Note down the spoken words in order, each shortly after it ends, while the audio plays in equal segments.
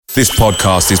This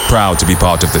podcast is proud to be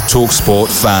part of the TalkSport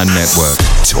Fan Network.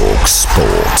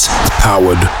 TalkSport.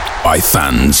 Powered by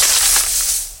fans.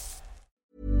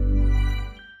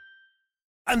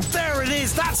 And there it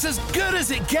is, that's as good as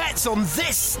it gets on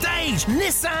this stage.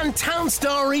 Nissan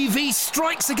Townstar EV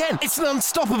strikes again. It's an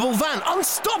unstoppable van,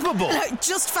 unstoppable.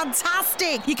 Just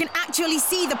fantastic. You can actually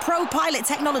see the ProPilot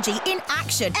technology in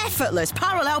action. Effortless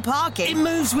parallel parking. It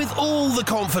moves with all the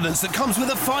confidence that comes with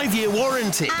a 5-year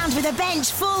warranty. And with a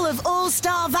bench full of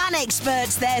all-star van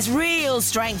experts, there's real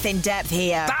strength in depth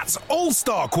here. That's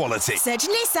all-star quality. Search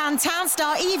Nissan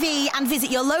Townstar EV and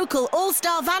visit your local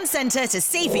all-star van centre to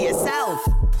see for yourself.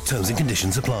 Terms and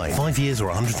conditions apply. 5 years or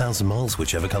 100,000 miles,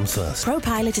 whichever comes first.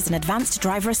 ProPilot is an advanced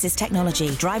driver assist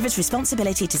technology. Driver's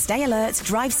responsibility to stay alert,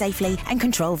 drive safely and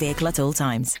control vehicle at all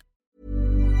times.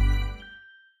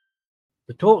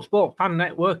 The TalkSport Fan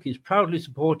Network is proudly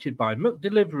supported by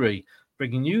McDelivery,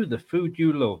 bringing you the food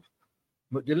you love.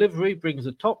 McDelivery brings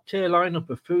a top-tier lineup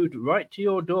of food right to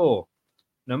your door.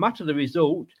 No matter the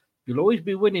result, you'll always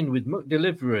be winning with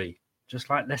McDelivery, just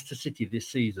like Leicester City this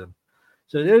season.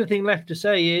 So the only thing left to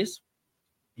say is,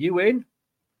 you win.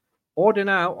 Order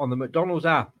now on the McDonald's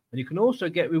app, and you can also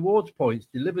get rewards points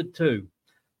delivered too.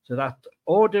 So that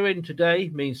ordering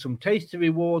today means some tasty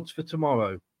rewards for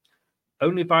tomorrow.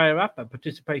 Only via app at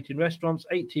participating restaurants,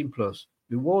 18+.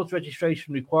 Rewards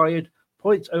registration required.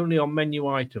 Points only on menu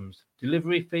items.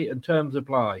 Delivery fee and terms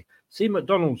apply. See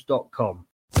mcdonalds.com.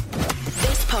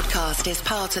 This podcast is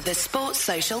part of the Sports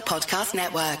Social Podcast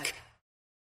Network.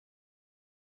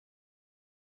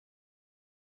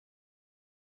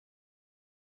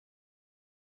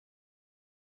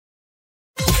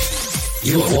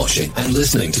 You are watching and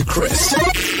listening to Chris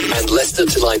and Leicester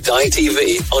Till I Die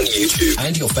TV on YouTube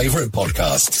and your favourite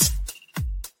podcasts.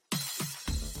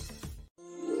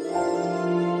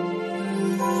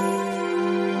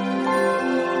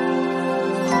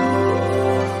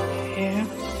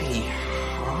 Happy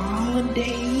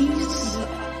holidays,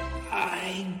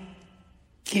 I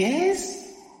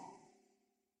guess.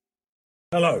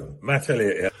 Hello, Matt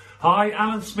Elliott here. Hi,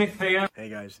 Alan Smith here. Hey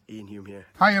guys, Ian Hume here.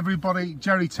 Hi everybody,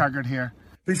 Jerry Taggart here.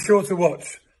 Be sure to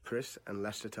watch Chris and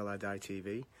Leicester Till I Die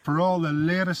TV for all the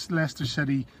latest Leicester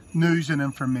City news and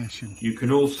information. You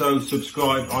can also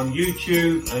subscribe on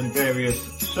YouTube and various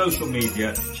social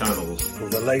media channels for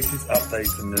the latest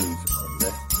updates and news on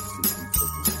Leicester City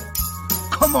Football.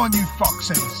 Come on, you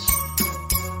foxes!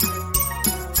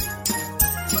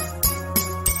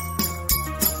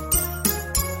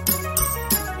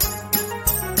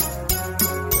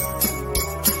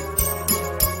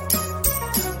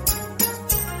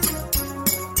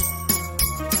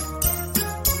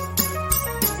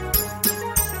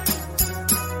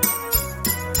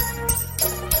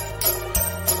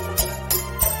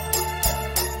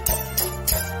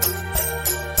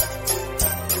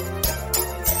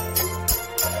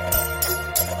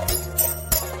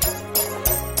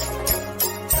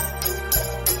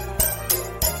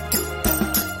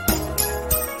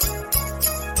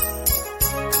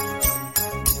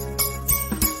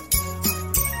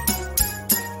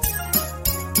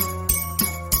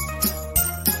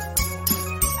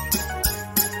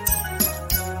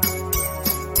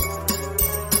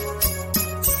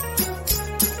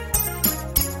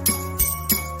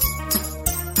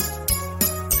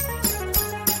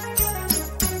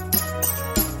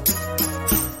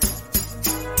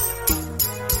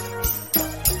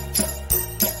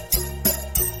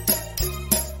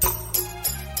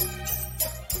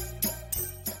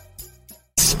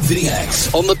 The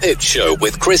X on the Pitch Show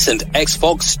with Chris and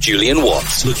X-Fox Julian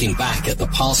Watts. Looking back at the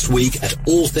past week at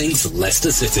all things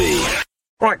Leicester City.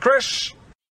 Right, Chris.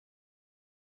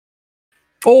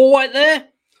 All right there.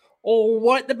 All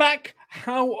right the back.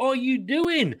 How are you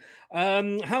doing?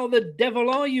 How the devil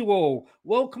are you all?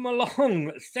 Welcome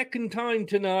along. Second time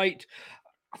tonight.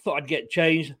 I thought I'd get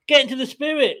changed. Get into the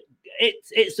spirit.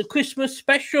 It's a Christmas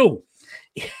special.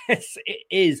 Yes, it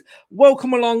is.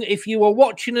 Welcome along if you are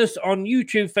watching us on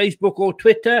YouTube, Facebook or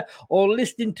Twitter, or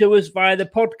listening to us via the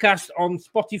podcast on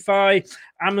Spotify,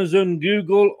 Amazon,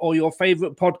 Google, or your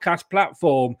favourite podcast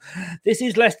platform. This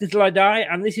is Leicester Till I Die,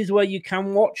 and this is where you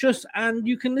can watch us and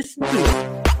you can listen to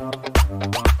us.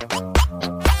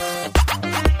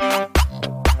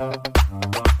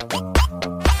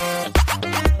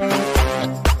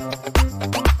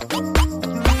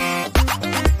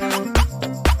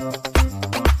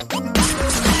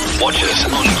 Watch us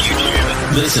on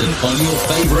YouTube. Listen on your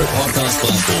favourite podcast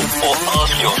platform. Or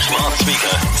ask your smart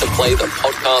speaker to play the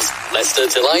podcast Leicester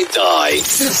Till I Die.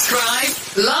 Subscribe,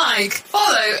 like,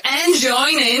 follow, and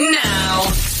join in now.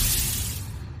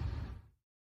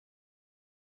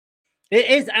 It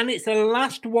is, and it's the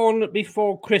last one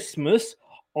before Christmas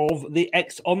of the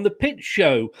X on the Pitch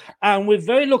show. And we're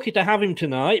very lucky to have him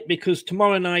tonight because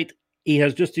tomorrow night, he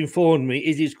has just informed me,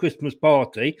 is his Christmas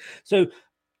party. So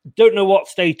don't know what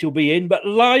state he'll be in, but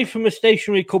live from a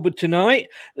stationery cupboard tonight,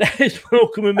 let's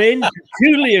welcome him in.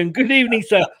 Julian, good evening,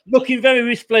 sir. Looking very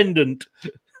resplendent.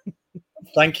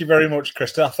 Thank you very much,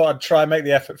 Krista. I thought I'd try and make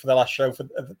the effort for the last show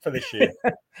for this year.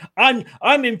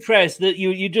 I'm impressed that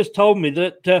you just told me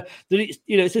that it's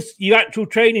it's your actual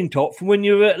training top from when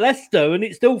you were at Leicester, and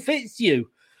it still fits you.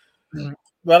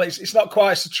 Well, it's not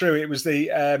quite so true. It was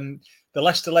the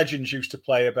Leicester Legends used to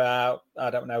play about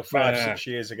 5-6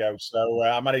 years ago. So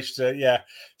I managed to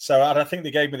So I think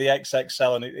they gave me the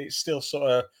XXL, and it's still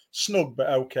sort of snug but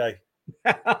okay.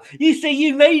 You see,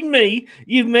 you've made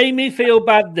me feel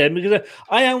bad then, because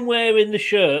I am wearing the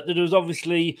shirt that was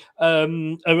obviously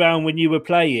around when you were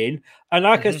playing, and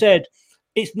like I said,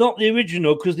 it's not the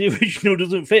original because the original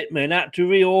doesn't fit me, and I had to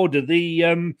reorder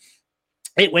the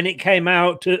it when it came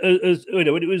out as when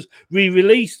it was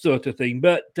re-released sort of thing.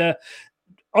 But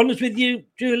honest with you,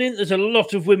 Julian, there's a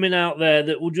lot of women out there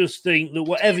that will just think that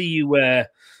whatever you wear,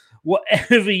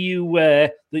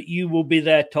 that you will be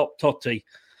their top totty.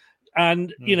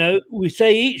 And, we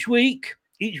say each week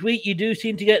you do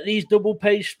seem to get these double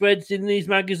page spreads in these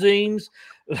magazines.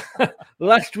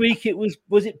 Last week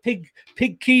was it pig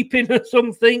keeping or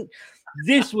something?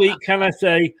 This week, can I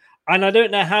say, and I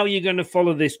don't know how you're going to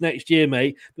follow this next year,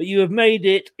 mate, but you have made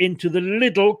it into the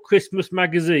Lidl Christmas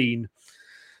magazine.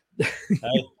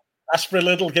 Hey, ask for a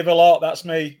little, give a lot. That's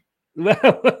me.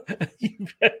 Well,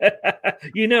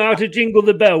 you know how to jingle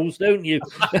the bells, don't you?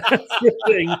 That's the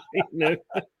thing,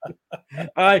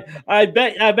 I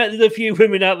bet there's a few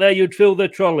women out there you'd fill their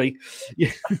trolley.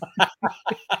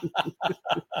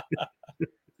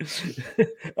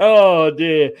 Oh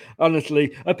dear,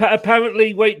 honestly.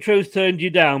 Apparently Waitrose turned you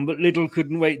down, but Lidl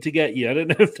couldn't wait to get you. I don't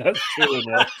know if that's true or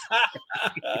not.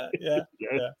 Yeah.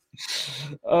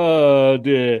 Oh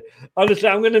dear. Honestly,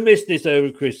 I'm going to miss this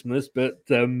over Christmas, but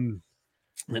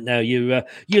now you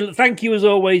thank you as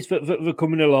always for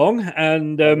coming along.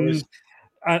 And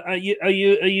are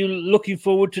you looking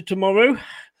forward to tomorrow?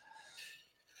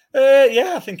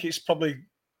 I think it's probably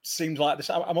seems like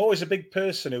this. I'm always a big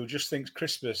person who just thinks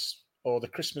Christmas or the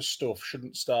Christmas stuff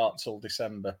shouldn't start till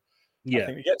December. I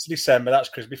think we get to December, that's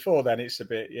Christmas. Before then, it's a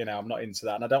bit, I'm not into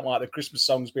that. And I don't like the Christmas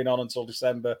songs being on until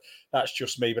December. That's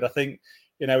just me. But I think,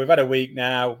 we've had a week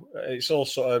now. It's all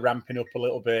sort of ramping up a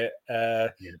little bit.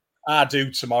 I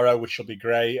do tomorrow, which will be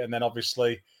great. And then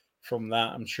obviously from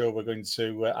that, I'm sure we're going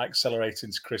to accelerate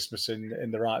into Christmas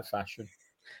in the right fashion.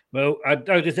 Well, I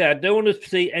don't want to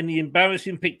see any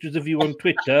embarrassing pictures of you on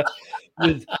Twitter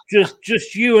with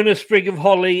just you and a sprig of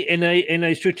holly in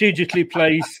a strategically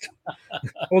placed.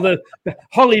 Although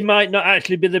holly might not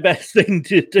actually be the best thing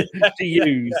to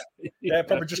use. Yeah,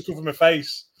 probably just cover my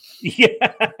face.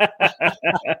 Yeah.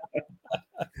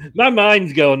 My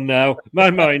mind's gone now.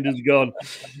 My mind has gone.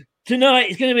 Tonight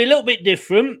it's going to be a little bit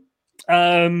different.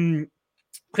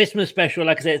 Christmas special,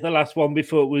 like I said, it's the last one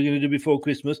before we're going to do before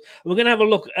Christmas. We're going to have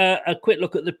a quick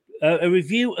look at a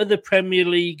review of the Premier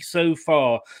League so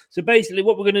far. So basically,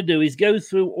 what we're going to do is go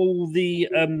through all the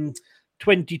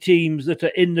 20 teams that are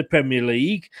in the Premier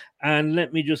League, and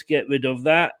let me just get rid of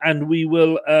that. And we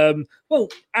will,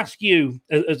 ask you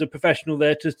as a professional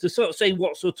there to sort of say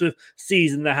what sort of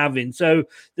season they're having. So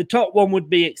the top one would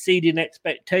be exceeding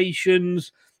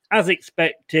expectations, as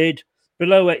expected,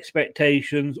 below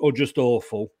expectations, or just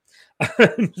awful.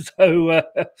 So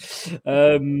it's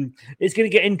going to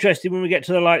get interesting when we get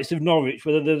to the likes of Norwich,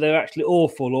 whether they're actually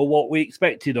awful or what we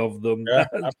expected of them. Yeah,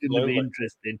 that's going to be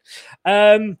interesting.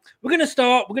 We're going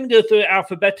to go through it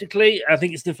alphabetically. I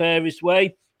think it's the fairest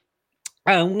way.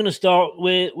 And we're going to start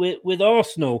with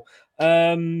Arsenal.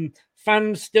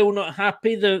 Fans still not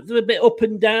happy. They're a bit up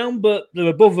and down, but they're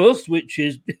above us, which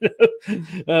is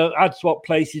I'd swap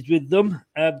places with them.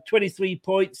 23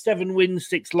 points, 7 wins,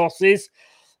 6 losses.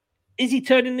 Is he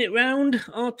turning it round,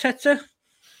 Arteta?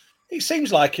 It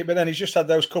seems like it, but then he's just had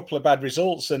those couple of bad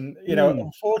results. And,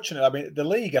 unfortunately, the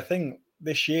league, I think,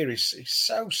 this year is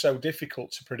so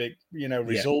difficult to predict,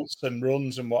 results and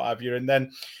runs and what have you. And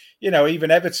then, even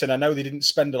Everton, I know they didn't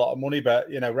spend a lot of money, but,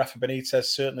 Rafa Benitez,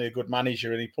 certainly a good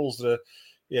manager, and he pulls the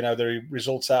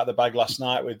results out of the bag last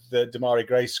night with Damari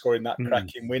Gray scoring that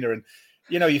cracking winner. And,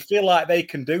 you feel like they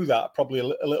can do that probably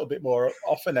a little bit more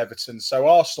often, Everton. So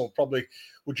Arsenal probably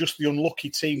were just the unlucky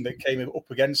team that came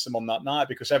up against them on that night,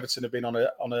 because Everton have been on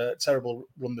a terrible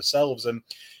run themselves. And,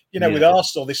 with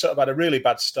Arsenal, they sort of had a really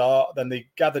bad start. Then they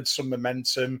gathered some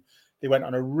momentum. They went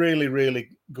on a really, really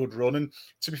good run. And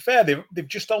to be fair, they've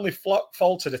just only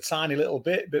faltered a tiny little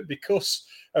bit. But because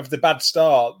of the bad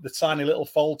start, the tiny little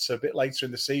falter a bit later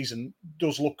in the season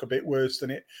does look a bit worse than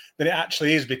it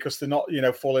actually is, because they're not,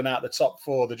 falling out the top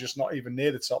four. They're just not even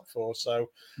near the top four. So,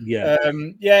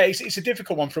 it's a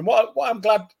difficult one. From what I'm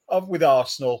glad of with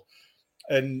Arsenal,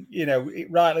 and,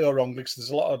 rightly or wrongly, because there's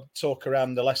a lot of talk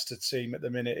around the Leicester team at the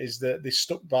minute, is that they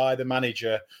stuck by the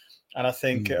manager. And I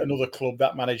think at another club,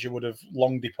 that manager would have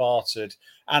long departed.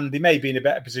 And they may be in a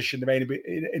better position, they may be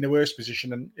in a worse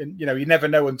position. And you never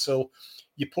know until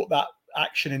you put that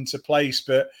action into place.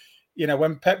 But,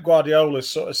 when Pep Guardiola's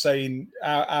sort of saying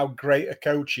how great a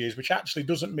coach he is, which actually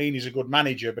doesn't mean he's a good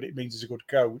manager, but it means he's a good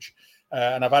coach.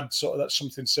 And I've had sort of that's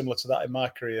something similar to that in my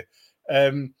career.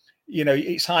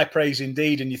 It's high praise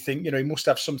indeed. And you think, he must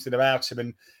have something about him.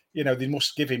 And, they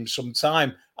must give him some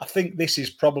time. I think this is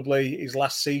probably his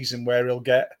last season where he'll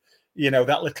get,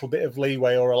 that little bit of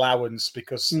leeway or allowance,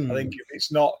 because I think if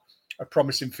it's not a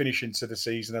promising finish into the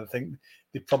season, I think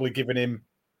they've probably given him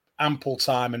ample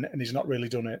time and he's not really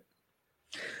done it.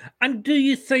 And do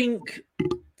you think,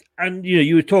 and,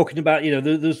 you were talking about,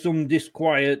 there's some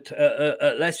disquiet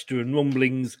at Leicester and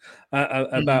rumblings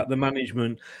about the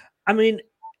management. I mean,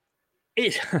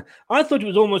 I thought it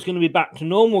was almost going to be back to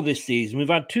normal this season. We've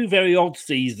had two very odd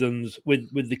seasons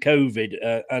with the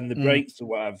COVID and the breaks or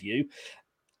what have you.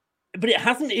 But it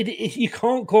hasn't. You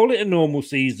can't call it a normal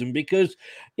season because,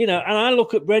 and I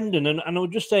look at Brendan, and I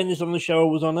was just saying this on the show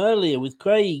I was on earlier with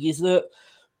Craig, is that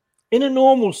in a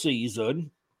normal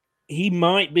season, he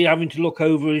might be having to look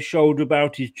over his shoulder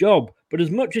about his job. But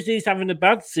as much as he's having a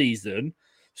bad season,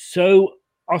 so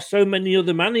are so many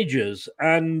other managers.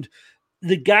 And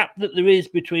the gap that there is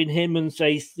between him and,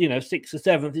 say, 6th or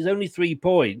 7th is only 3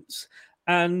 points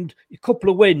and a couple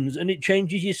of wins, and it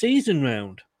changes your season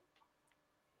round.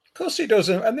 Of course he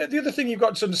doesn't. And the other thing you've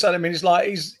got to understand, I mean, is like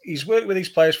he's worked with these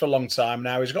players for a long time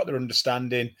now. He's got their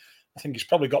understanding. I think he's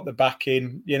probably got the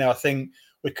backing. I think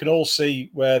we can all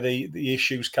see where the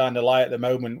issues kind of lie at the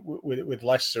moment with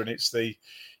Leicester, and it's the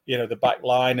back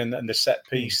line and the set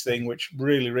piece thing, which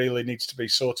really, really needs to be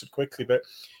sorted quickly. But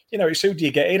it's who do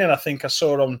you get in? And I think I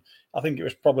saw I think it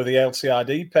was probably the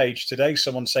LTID page today,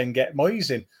 someone saying get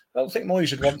Moyes in. I don't think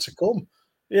Moyes would want to come.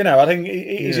 I think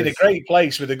he's in a great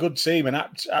place with a good team and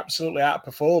absolutely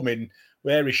outperforming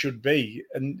where he should be.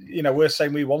 And, we're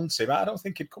saying we want him. I don't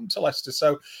think he'd come to Leicester.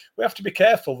 So we have to be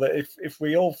careful that if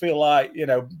we all feel like,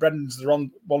 Brendan's the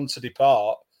wrong one to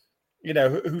depart,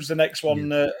 who's the next one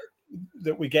that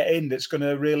we get in that's going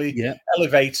to really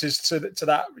elevate us to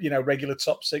that, regular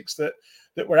top 6 that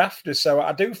we're after. So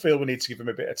I do feel we need to give him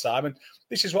a bit of time. And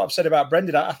this is what I've said about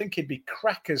Brendan. I think he'd be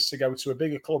crackers to go to a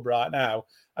bigger club right now.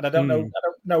 And I don't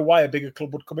know why a bigger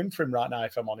club would come in for him right now,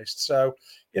 if I'm honest. So,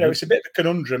 it's a bit of a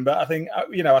conundrum, but I think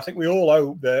we all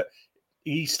hope that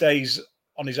he stays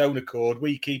on his own accord.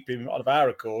 We keep him on our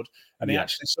accord, and he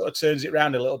actually sort of turns it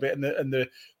around a little bit, and the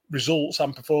results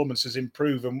and performances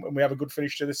improve, and we have a good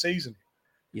finish to the season.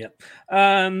 Yeah.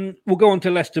 We'll go on to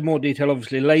Leicester more detail,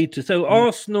 obviously, later. So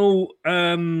Arsenal,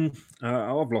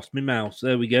 I've lost my mouse.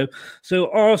 There we go. So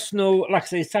Arsenal, like I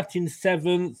say, sat in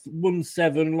 7th, won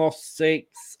 7, lost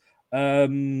 6,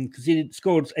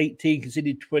 scored 18,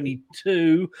 conceded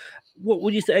 22. What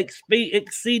would you say,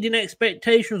 exceeding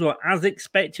expectations or as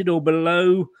expected or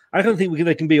below? I don't think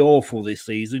they can be awful this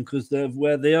season because they're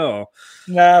where they are.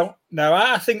 No.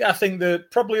 I think they're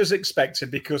probably as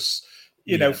expected because...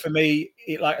 for me,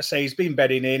 like I say, he's been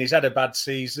bedding in. He's had a bad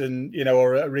season,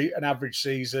 or an average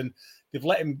season. They've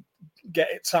let him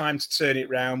get time to turn it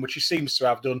round, which he seems to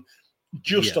have done.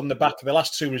 Just on the back of the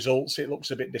last 2 results, it looks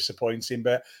a bit disappointing.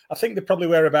 But I think they're probably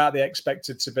whereabout they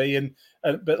expected to be. And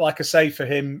but like I say, for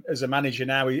him as a manager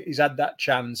now, he's had that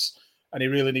chance, and he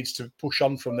really needs to push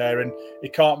on from there. And he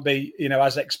can't be,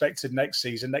 as expected next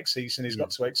season. Next season, he's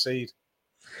got to exceed.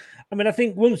 I mean, I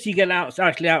think once you get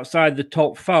outside the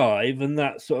top 5, and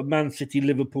that sort of Man City,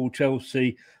 Liverpool,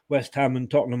 Chelsea, West Ham,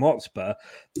 and Tottenham Hotspur,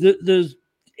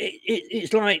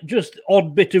 it's like just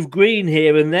odd bit of green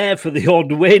here and there for the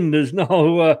odd win. There's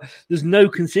no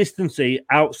consistency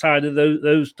outside of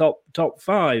those top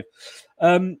 5.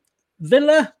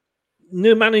 Villa,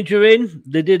 new manager in.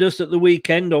 They did us at the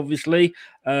weekend, obviously.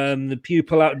 The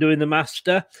pupil outdoing the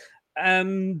master.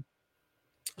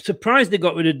 Surprised they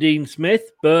got rid of Dean Smith,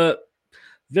 but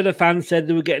Villa fans said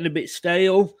they were getting a bit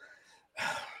stale.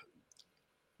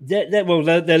 They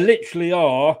literally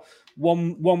are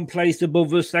one place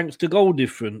above us thanks to goal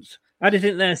difference. How do you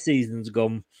think their season's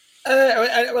gone?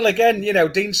 Well, again,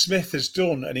 Dean Smith has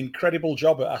done an incredible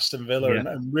job at Aston Villa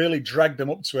and really dragged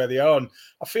them up to where they are. And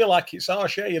I feel like it's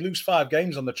harsh. Yeah, you lose 5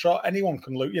 games on the trot. Anyone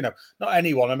can lose, not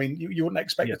anyone. I mean, you wouldn't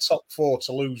expect the top 4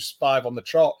 to lose 5 on the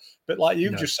trot. But like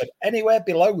you've just said, anywhere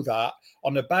below that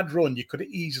on a bad run, you could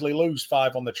easily lose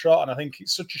 5 on the trot. And I think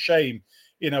it's such a shame,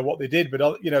 what they did.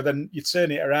 But, then you turn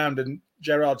it around and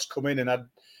Gerrard's come in and had,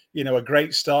 a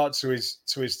great start to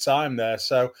his time there.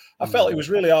 So I felt it was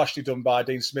really harshly done by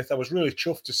Dean Smith. I was really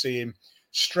chuffed to see him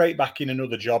straight back in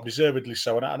another job, deservedly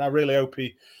so. And I really hope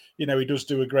he does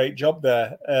do a great job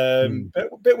there.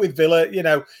 But with Villa, you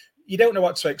don't know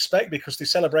what to expect because they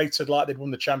celebrated like they'd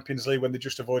won the Champions League when they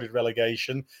just avoided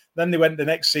relegation. Then they went the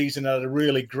next season and had a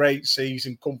really great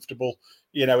season, comfortable,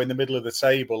 in the middle of the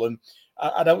table. And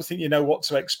I don't think you know what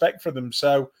to expect from them.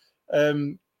 So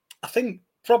I think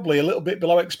probably a little bit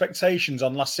below expectations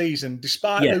on last season.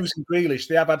 Despite losing Grealish,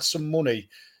 they have had some money,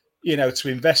 to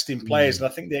invest in players. And I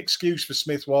think the excuse for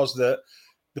Smith was that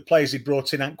the players he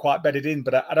brought in aren't quite bedded in,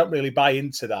 but I don't really buy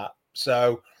into that.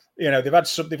 So,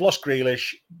 they've lost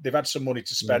Grealish, they've had some money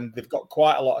to spend, they've got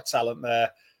quite a lot of talent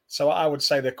there. So I would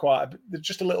say they're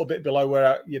just a little bit below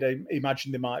where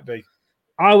imagine they might be.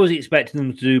 I was expecting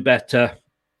them to do better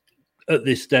at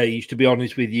this stage, to be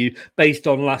honest with you, based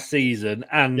on last season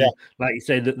and like you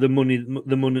say, the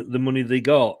money they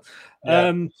got.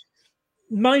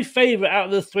 My favourite out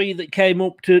of the 3 that came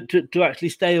up to actually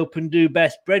stay up and do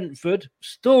best, Brentford,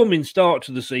 storming start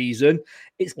to the season.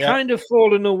 It's kind of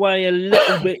fallen away a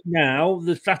little bit now.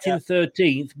 They're sat in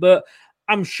 13th, but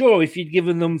I'm sure if you'd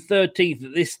given them 13th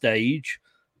at this stage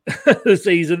of the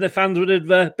season, the fans would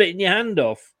have bitten your hand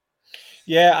off.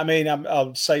 Yeah, I mean,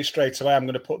 I'll say straight away, I'm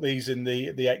going to put these in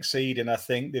the exceed, and I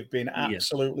think they've been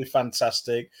absolutely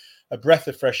fantastic. A breath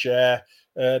of fresh air,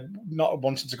 not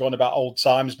wanting to go on about old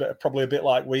times, but probably a bit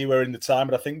like we were in the time.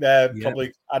 But I think they're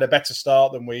probably had a better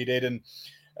start than we did. And,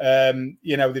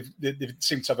 they've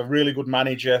seemed to have a really good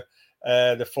manager.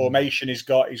 The formation he's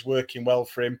got is working well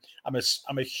for him.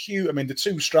 The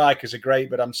 2 strikers are great,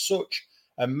 but I'm such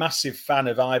a massive fan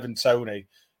of Ivan Toney.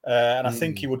 And I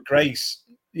think he would grace...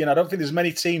 I don't think there's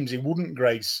many teams he wouldn't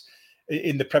grace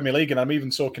in the Premier League. And I'm even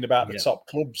talking about the top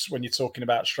clubs when you're talking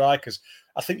about strikers.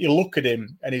 I think you look at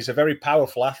him and he's a very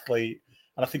powerful athlete.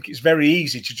 And I think it's very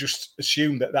easy to just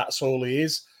assume that that's all he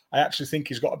is. I actually think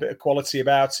he's got a bit of quality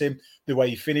about him. The way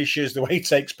he finishes, the way he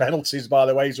takes penalties, by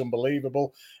the way, is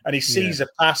unbelievable. And he sees a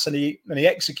pass and he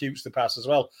executes the pass as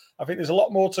well. I think there's a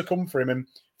lot more to come for him. And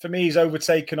for me, he's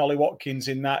overtaken Ollie Watkins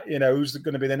in that, who's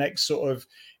going to be the next sort of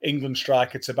England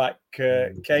striker to back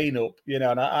Kane up,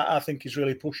 and I think he's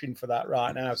really pushing for that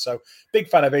right now. So big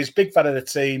fan of his, big fan of the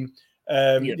team.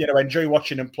 Enjoy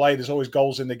watching them play. There's always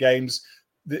goals in the games.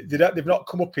 They've not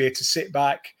come up here to sit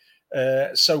back,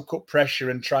 soak up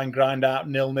pressure and try and grind out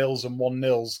 0-0s and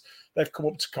 1-0s. They've come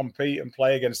up to compete and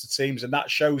play against the teams, and that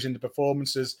shows in the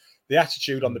performances, the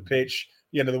attitude on the pitch,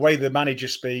 the way the manager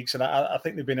speaks, and I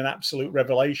think they've been an absolute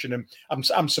revelation. And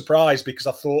I'm surprised because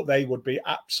I thought they would be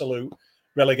absolute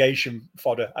relegation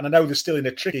fodder. And I know they're still in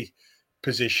a tricky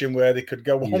position where they could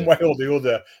go one way or the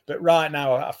other. But right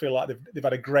now, I feel like they've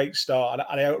had a great start,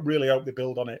 and I really hope they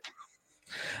build on it.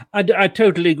 I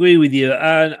totally agree with you.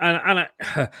 And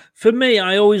for me,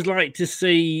 I always like to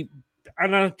see.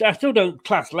 And I still don't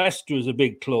class Leicester as a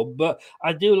big club, but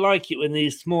I do like it when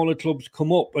these smaller clubs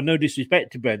come up, and no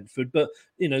disrespect to Brentford, but,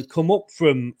 come up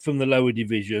from the lower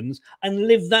divisions and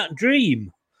live that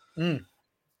dream. I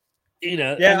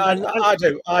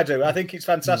do. I think it's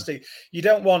fantastic. You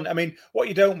don't want, what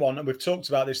you don't want, and we've talked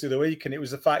about this the other week, and it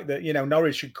was the fact that,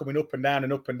 Norwich are coming up and down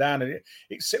and up and down. And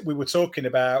we were talking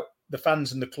about the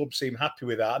fans and the club seem happy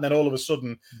with that. And then all of a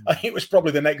sudden, I think it was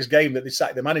probably the next game that they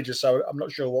sacked the manager. So I'm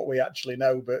not sure what we actually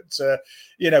know. But,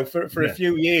 for a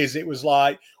few years, it was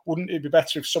like, wouldn't it be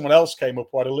better if someone else came up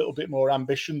who had a little bit more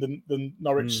ambition than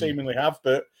Norwich seemingly have?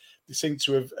 But they seem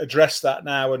to have addressed that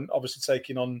now and obviously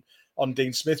taking on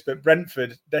Dean Smith. But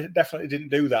Brentford definitely didn't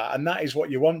do that. And that is what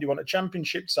you want. You want a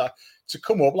championship to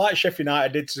come up like Sheffield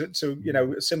United did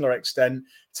to a similar extent,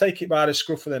 take it by the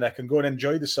scruff of the neck and go and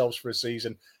enjoy themselves for a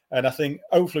season. And I think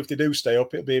hopefully if they do stay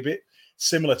up, it'll be a bit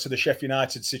similar to the Sheffield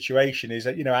United situation, is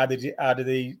that, how do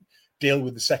they deal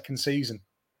with the second season?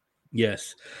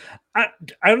 Yes. I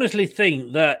honestly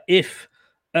think that if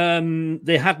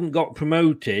they hadn't got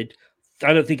promoted,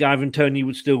 I don't think Ivan Toney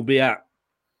would still be at.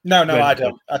 No, I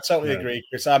don't. I totally agree,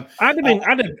 Chris. I'd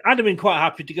have been quite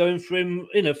happy to go in for him,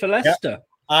 for Leicester.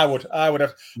 I would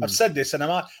have. I've said this, and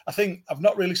I think I've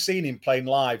not really seen him playing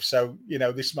live, so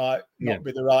this might not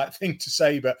be the right thing to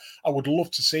say, but I would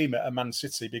love to see him at a Man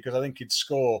City because I think he'd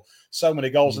score so many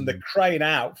goals, and they're crying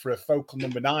out for a focal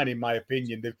number 9, in my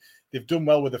opinion. They've done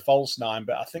well with the false 9,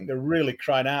 but I think they're really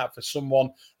crying out for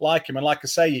someone like him. And like I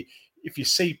say, if you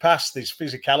see past his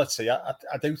physicality,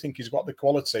 I do think he's got the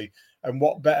quality. And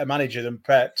what better manager than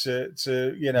Pep to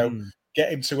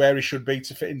get him to where he should be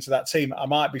to fit into that team? I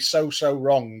might be so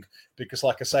wrong because,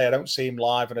 like I say, I don't see him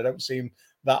live and I don't see him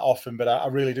that often, but I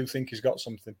really do think he's got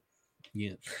something.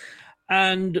 Yeah.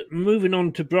 And moving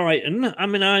on to Brighton, I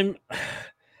mean,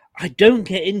 I don't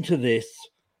get into this.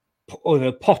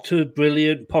 Potter,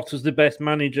 brilliant. Potter's the best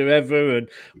manager ever. And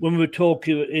when we were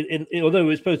talking, although it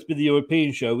was supposed to be the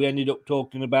European show, we ended up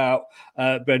talking about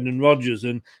Brendan Rodgers.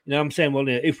 And I'm saying, well,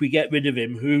 if we get rid of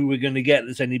him, who are we going to get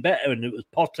that's any better? And it was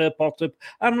Potter.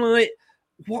 I'm like,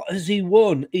 what has he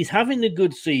won? He's having a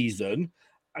good season,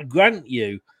 I grant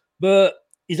you, but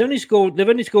they've only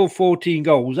scored 14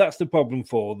 goals. That's the problem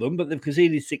for them. But they've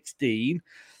conceded 16.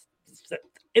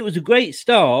 It was a great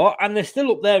start, and they're still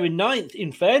up there in 9th,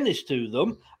 in fairness to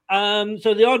them.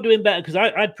 So they are doing better because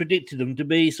I'd predicted them to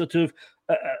be sort of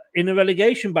in a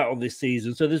relegation battle this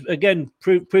season. So there's, again,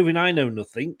 proving I know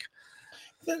nothing.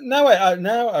 No,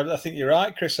 I think you're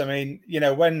right, Chris. I mean,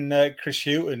 when Chris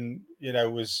Hughton,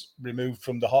 was removed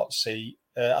from the hot seat,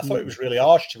 I thought it was really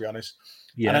harsh, to be honest.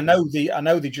 Yeah. And I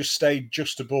know they just stayed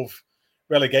just above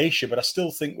relegation, but I still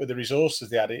think with the resources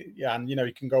they had, and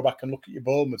you can go back and look at your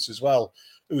Bournemouths as well,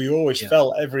 who we always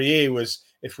felt every year was,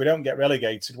 if we don't get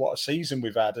relegated, what a season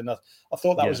we've had. And I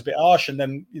thought that was a bit harsh. And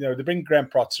then they bring Graham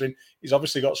Potter in. He's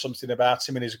obviously got something about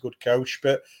him, and he's a good coach.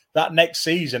 But that next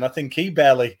season, I think he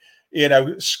barely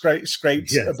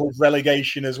scraped above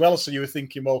relegation as well. So you were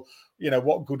thinking, well,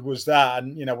 what good was that?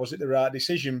 And was it the right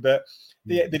decision? But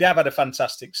they have had a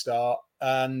fantastic start,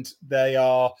 and they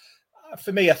are.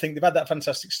 For me, I think they've had that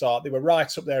fantastic start. They were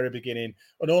right up there at the beginning.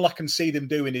 And all I can see them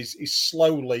doing is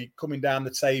slowly coming down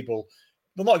the table.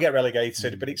 They'll not get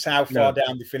relegated, but it's how far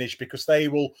down they finish, because they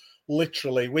will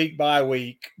literally, week by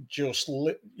week, just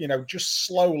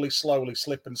slowly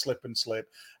slip and slip.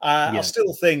 I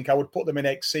still think I would put them in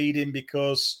exceeding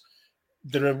because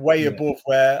they're way above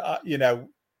where,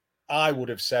 I would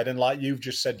have said, and like you've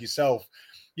just said yourself,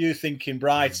 you thinking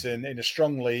Brighton in a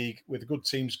strong league with good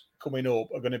teams coming up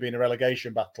are going to be in a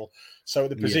relegation battle. So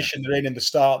the position they're in the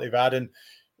start they've had, and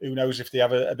who knows if they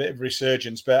have a bit of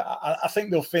resurgence, but I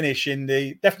think they'll finish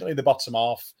definitely in the bottom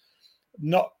half,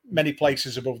 not many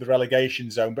places above the relegation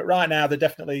zone, but right now they're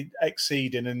definitely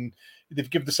exceeding, and they've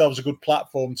given themselves a good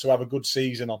platform to have a good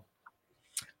season on.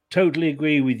 Totally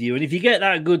agree with you. And if you get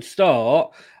that good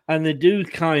start and they do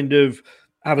kind of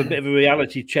have a bit of a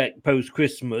reality check post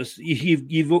Christmas,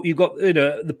 you've got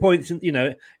the points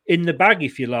in the bag,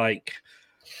 if you like.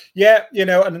 Yeah,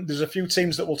 and there's a few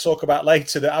teams that we'll talk about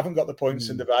later that haven't got the points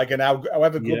in the bag, and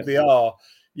however good they are,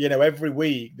 every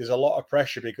week there's a lot of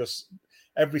pressure because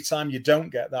every time you don't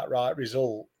get that right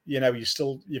result, you've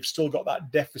still got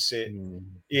that deficit,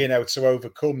 to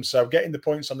overcome. So getting the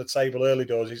points on the table early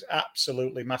doors is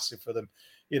absolutely massive for them.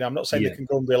 I'm not saying they can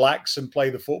go and relax and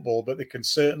play the football, but they can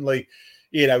certainly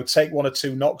take one or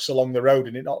two knocks along the road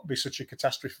and it not be such a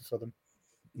catastrophe for them.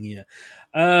 Yeah.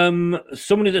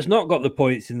 Somebody that's not got the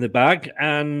points in the bag,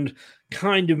 and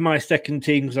kind of my second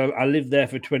team, because I lived there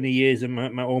for 20 years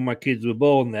and all my kids were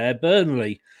born there,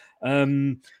 Burnley.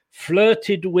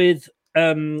 Flirted with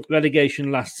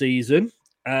relegation last season.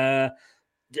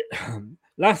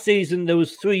 Last season, there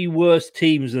was 3 worse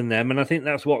teams than them, and I think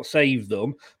that's what saved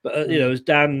them. But, as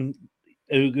Dan,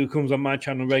 who comes on my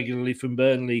channel regularly from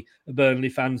Burnley, a Burnley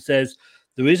fan, says,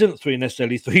 there isn't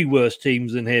necessarily 3 worse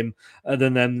teams than them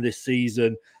this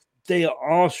season. They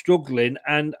are struggling,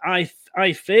 and I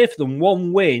fear for them.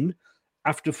 1 win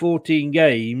after 14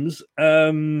 games,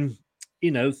 10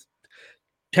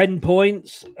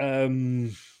 points. I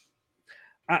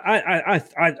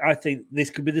think this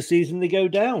could be the season they go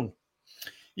down.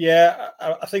 Yeah,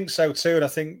 I think so too. And I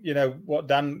think, what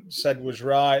Dan said was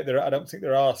right. I don't think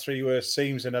there are 3 worse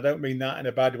teams, and I don't mean that in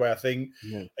a bad way. I think,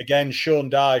 again,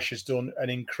 Sean Dyche has done an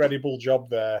incredible job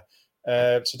there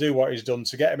to do what he's done,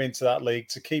 to get them into that league,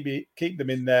 to keep them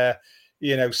in there,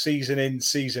 season in,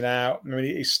 season out. I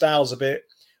mean, his style's a bit,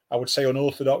 I would say,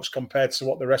 unorthodox compared to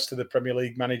what the rest of the Premier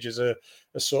League managers are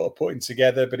sort of putting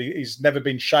together, but he's never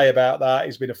been shy about that.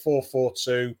 He's been a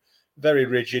 4-4-2, very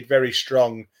rigid, very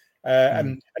strong.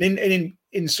 And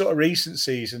in sort of recent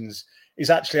seasons,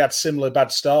 he's actually had similar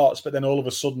bad starts, but then all of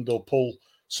a sudden they'll pull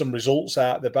some results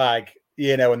out of the bag,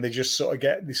 and they just sort of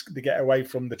get away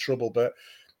from the trouble. But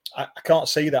I can't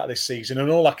see that this season. And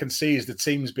all I can see is the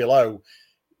teams below,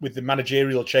 with the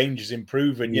managerial changes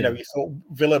improving. You thought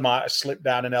Villa might have slipped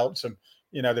down and helped them.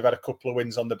 They've had a couple of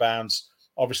wins on the bounce.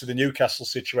 Obviously, the Newcastle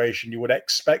situation, you would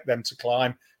expect them to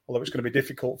climb, although it's going to be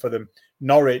difficult for them.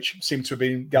 Norwich seem to have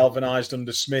been galvanised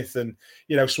under Smith. And,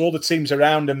 so all the teams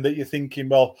around them that you're thinking,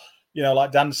 well,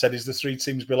 like Dan said, is the 3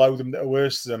 teams below them that are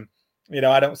worse than them.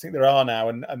 I don't think there are now.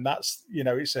 And that's,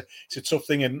 it's a tough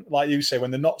thing. And like you say,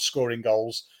 when they're not scoring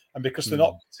goals, and because they're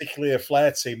not particularly a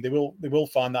flair team, they will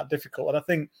find that difficult. And I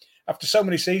think after so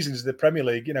many seasons in the Premier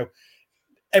League,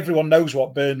 everyone knows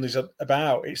what Burnley's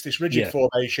about. It's this rigid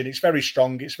formation. It's very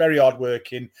strong. It's very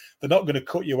hard-working. They're not going to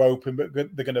cut you open, but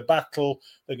they're going to battle.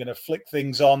 They're going to flick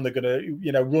things on. They're going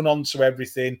to, run onto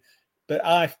everything. But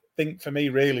I think for me,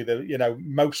 really, that,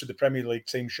 most of the Premier League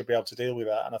teams should be able to deal with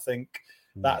that. And I think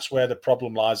that's where the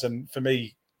problem lies. And for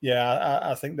me,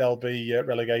 I think there'll be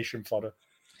relegation fodder.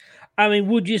 I mean,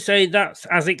 would you say that's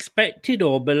as expected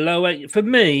or below? For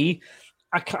me,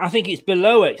 I think it's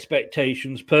below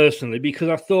expectations personally, because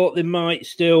I thought they might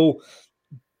still.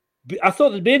 I thought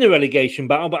there'd been a relegation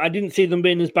battle, but I didn't see them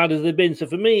being as bad as they've been. So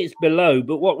for me, it's below.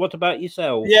 But what about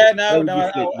yourself? Yeah,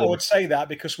 I would say that,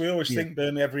 because we always think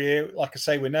Burnley every year. Like I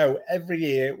say, we know every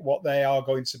year what they are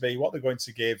going to be, what they're going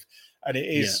to give, and it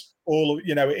is all.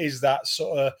 It is that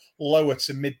sort of lower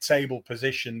to mid-table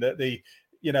position that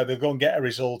they'll go and get a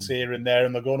result here and there,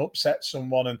 and they'll go and upset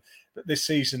someone. But this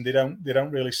season, they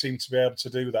don't really seem to be able to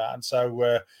do that. And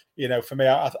so, for me,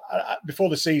 I, before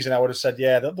the season, I would have said,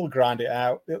 they'll grind it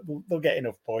out. They'll get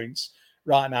enough points.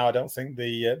 Right now, I don't think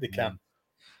they can.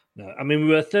 No, I mean,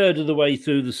 we're a third of the way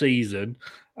through the season.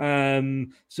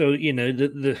 So,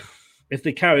 if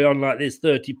they carry on like this,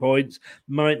 30 points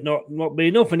might not be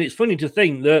enough. And it's funny to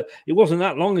think that it wasn't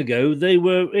that long ago they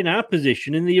were in our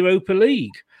position in the Europa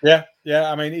League. Yeah.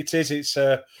 I mean, it is.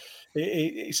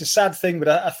 It's a sad thing, but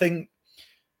I think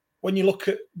when you look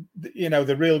at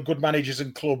the real good managers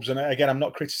and clubs, and again, I'm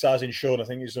not criticising Sean. I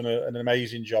think he's done an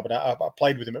amazing job, and I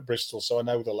played with him at Bristol, so I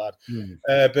know the lad.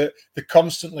 But they're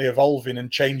constantly evolving and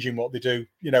changing what they do.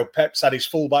 Pep's had his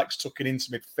fullbacks tucking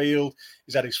into midfield.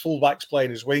 He's had his fullbacks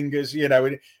playing as wingers.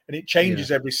 And it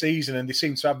changes every season, and they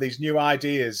seem to have these new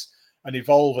ideas and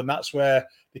evolve, and that's where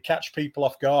they catch people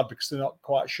off guard because they're not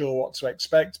quite sure what to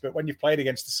expect. But when you've played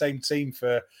against the same team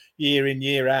for year in,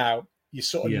 year out, you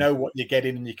sort of know what you're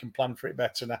getting and you can plan for it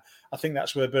better. And I think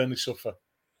that's where Burnley suffer.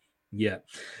 Yeah.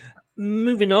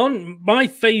 Moving on, my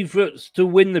favourites to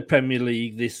win the Premier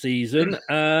League this season,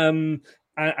 and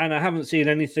I haven't seen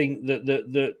anything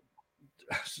that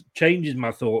changes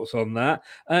my thoughts on that.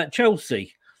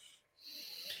 Chelsea.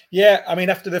 Yeah, I mean,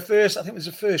 after I think it was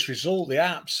the first result, they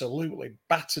absolutely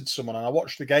battered someone. And I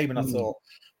watched the game and I thought,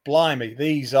 blimey,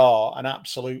 these are an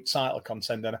absolute title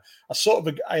contender. And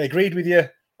I agreed with you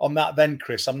on that then,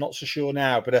 Chris. I'm not so sure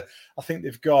now, but I think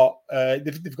they've got a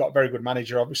very good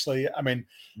manager, obviously. I mean,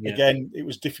 again, it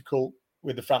was difficult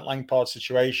with the Frank Lampard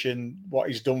situation, what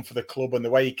he's done for the club and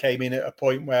the way he came in at a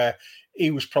point where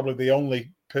he was probably the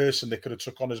only person they could have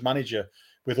took on as manager.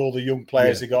 With all the young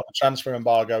players, they got the transfer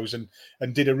embargoes and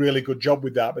did a really good job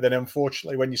with that. But then,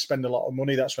 unfortunately, when you spend a lot of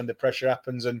money, that's when the pressure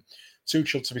happens. And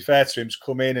Tuchel, to be fair to him, has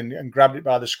come in and grabbed it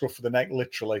by the scruff of the neck,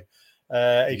 literally.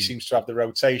 He seems to have the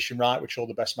rotation right, which all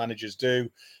the best managers do.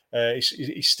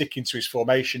 He's sticking to his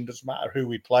formation. Doesn't matter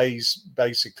who he plays,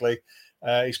 basically.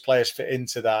 His players fit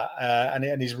into that.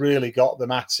 And he's really got them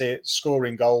at it,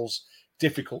 scoring goals,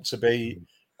 difficult to beat.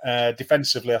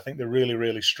 Defensively, I think they're really,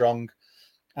 really strong.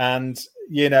 And,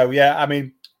 I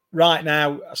mean, right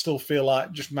now, I still feel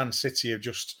like just Man City have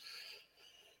just,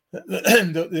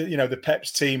 the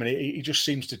Pep's team, and he just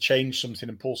seems to change something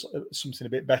and pull something a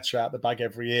bit better out of the bag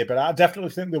every year. But I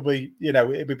definitely think there'll be, it'll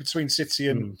be between City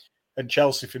and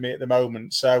Chelsea for me at the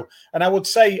moment. So, and I would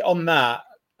say on that,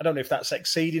 I don't know if that's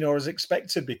exceeding or as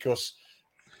expected, because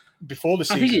before the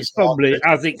season, I think it's probably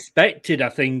as expected. I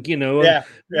think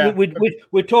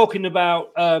we're talking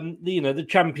about the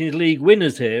Champions League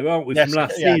winners here, aren't we, from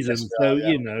last season?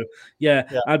 So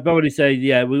I'd probably say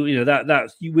they're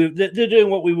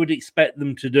doing what we would expect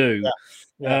them to do.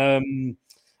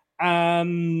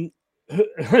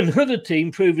 Another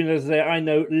team proving, as I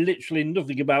know literally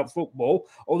nothing about football,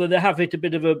 although they have hit a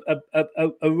bit of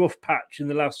a rough patch in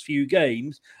the last few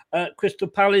games. Crystal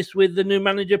Palace with the new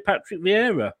manager Patrick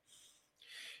Vieira.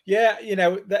 Yeah,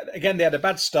 again, they had a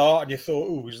bad start, and you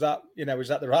thought, is that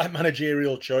the right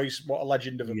managerial choice? What a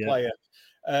legend of a player!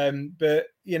 But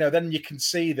then you can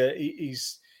see that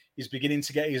he's beginning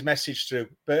to get his message through.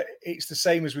 But it's the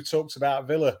same as we talked about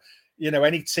Villa.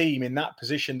 Any team in that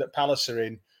position that Palace are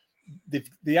in,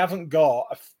 they haven't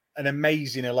got an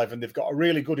amazing 11. They've got a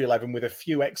really good 11 with a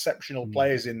few exceptional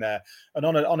players in there. And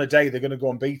on a day, they're going to go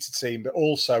and beat a team, but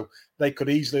also they could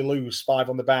easily lose 5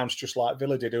 on the bounce, just like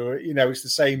Villa did. Or, it's the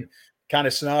same kind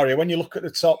of scenario. When you look at the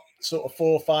top sort of 4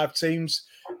 or 5 teams,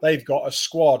 they've got a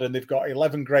squad and they've got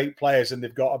 11 great players and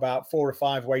they've got about 4 or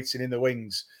 5 waiting in the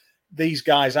wings. These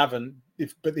guys haven't,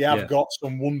 but they have got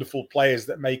some wonderful players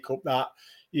that make up that,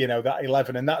 that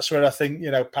 11. And that's where I think,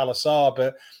 Palace are.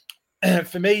 But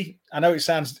for me, I know it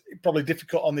sounds probably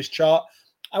difficult on this chart.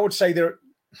 I would say they're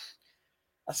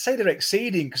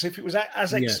exceeding, because if it was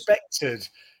as expected,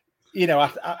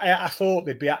 I thought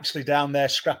they'd be actually down there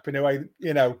scrapping away,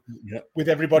 with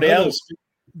everybody else,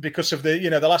 because of the,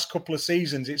 the last couple of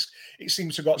seasons, it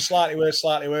seems to have got slightly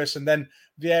worse, and then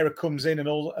Vieira comes in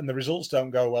and the results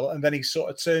don't go well, and then he sort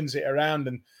of turns it around,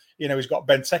 and he's got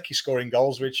Benteke scoring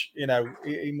goals, which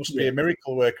he must be a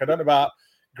miracle worker. I don't know about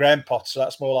Graham Potter,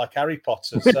 that's more like Harry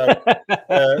Potter. So,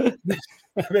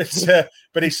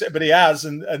 but he has,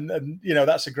 and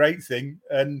that's a great thing.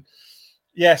 And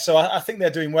so I think they're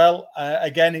doing well.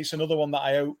 Again, it's another one that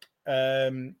I hope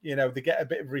they get a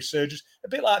bit of resurgence, a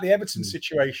bit like the Everton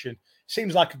situation.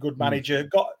 Seems like a good manager,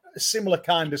 got a similar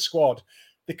kind of squad.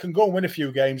 They can go and win a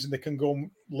few games and they can go and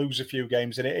lose a few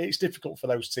games, and it's difficult for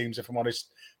those teams, if I'm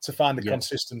honest, to find the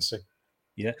consistency.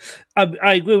 Yeah,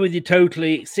 I agree with you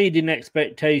totally. Exceeding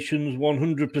expectations,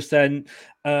 100%.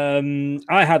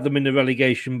 I had them in the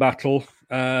relegation battle.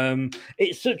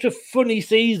 It's such a funny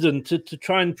season to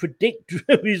try and predict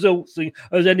results,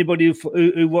 as anybody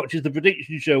who watches the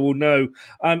prediction show will know.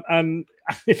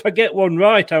 If I get one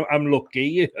right, I'm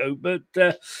lucky, But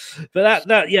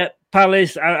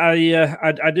Palace,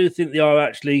 I do think they are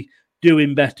actually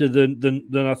doing better than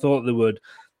I thought they would.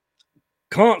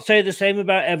 Can't say the same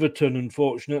about Everton,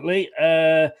 unfortunately.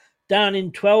 Down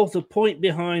in 12th, a point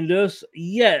behind us.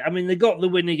 Yeah, I mean, they got the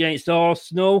win against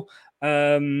Arsenal.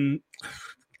 They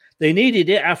needed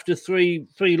it after three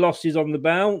losses on the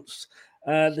bounce.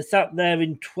 They sat there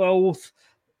in 12th,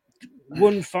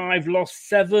 won 5, lost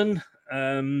 7.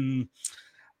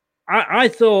 I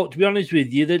thought, to be honest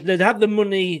with you, that they'd had the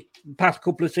money the past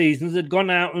couple of seasons. They'd gone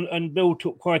out and built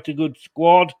up quite a good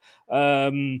squad.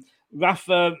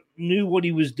 Rafa knew what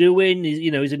he was doing.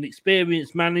 He's an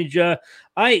experienced manager.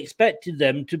 I expected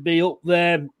them to be up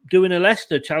there doing a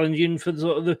Leicester, challenging for the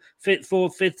sort of the 5th,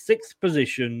 4th, 5th, 6th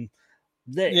position.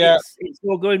 It's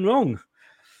all going wrong.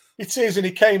 It is, and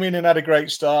he came in and had a great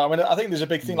start. I mean, I think there's a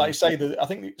big thing, like you say, that I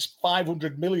think it's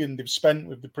 500 million they've spent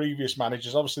with the previous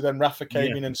managers. Obviously, then Rafa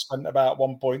came in and spent about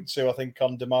 1.2, I think,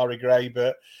 on Damari Gray.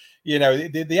 But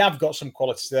they have got some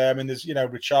quality there. I mean, there's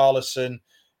Richarlison.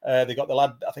 They got the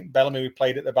lad, I think Bellamy, who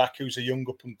played at the back, who's a young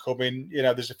up and coming.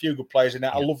 There's a few good players in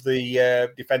there. I love the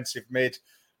defensive mid,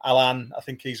 Alan. I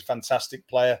think he's a fantastic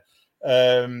player.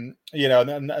 And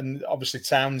obviously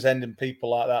Townsend and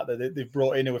people like that they've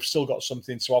brought in who have still got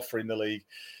something to offer in the league.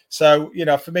 So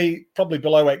for me, probably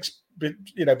below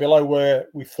where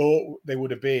we thought they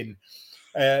would have been.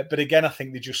 But again, I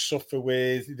think they've suffered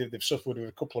with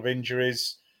a couple of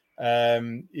injuries.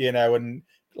 And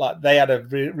like they had a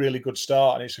really good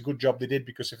start, and it's a good job they did,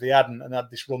 because if they hadn't and had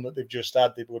this run that they've just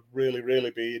had, they would really,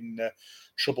 really be in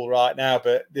trouble right now.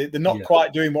 But they're not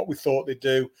quite doing what we thought they'd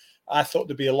do. I thought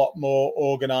they'd be a lot more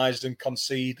organised and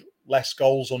concede less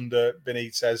goals under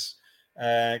Benitez.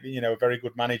 A very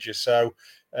good manager. So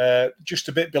just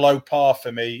a bit below par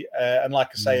for me. And like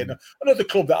I say, another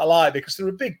club that I like, because they're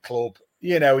a big club,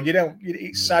 and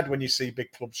it's sad when you see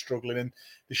big clubs struggling, and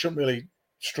they shouldn't really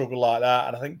struggle like that.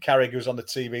 And I think Carragher was on the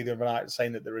TV the other night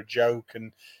saying that they're a joke,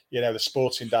 and the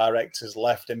sporting director's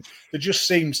left, and there just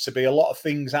seems to be a lot of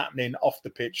things happening off the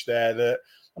pitch there that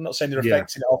I'm not saying they're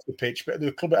affecting it off the pitch, but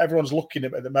the club everyone's looking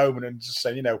at the moment and just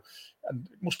saying, and it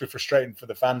must be frustrating for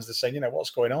the fans. They're saying, what's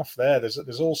going off there? There's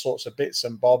all sorts of bits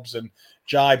and bobs and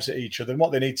jibes at each other, and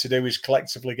what they need to do is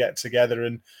collectively get together,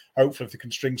 and hopefully if they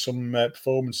can string some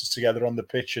performances together on the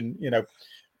pitch and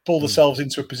pull themselves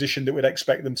into a position that we'd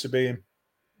expect them to be in.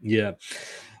 Yeah.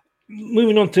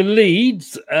 Moving on to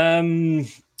Leeds. 1-3,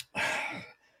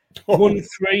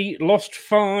 lost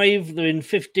 5. They're in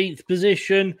 15th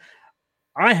position.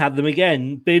 I had them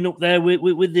again being up there with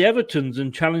the Evertons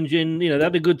and challenging. They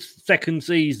had a good second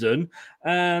season.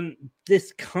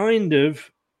 This kind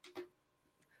of,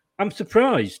 I'm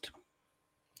surprised.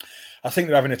 I think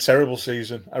they're having a terrible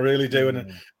season. I really do.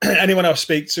 And anyone I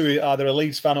speak to, either a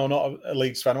Leeds fan or not a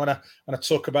Leeds fan, when I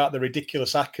talk about the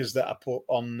ridiculous accas that I put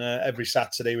on every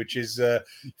Saturday, which is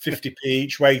 50p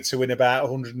each way to win about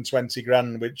 120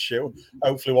 grand, which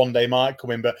hopefully one day might come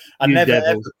in. But I never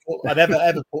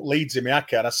ever put Leeds in my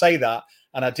acca. And I say that,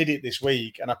 and I did it this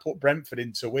week, and I put Brentford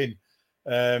in to win.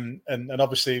 And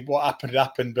obviously what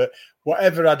happened. But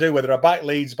whatever I do, whether I back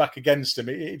Leeds, back against them,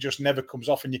 it just never comes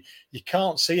off. And you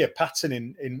can't see a pattern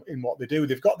in what they do.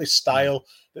 They've got this style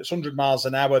that's 100 miles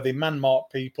an hour. They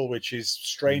man-mark people, which is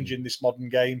strange in this modern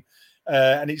game.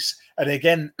 And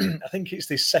again, I think it's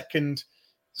this second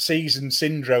season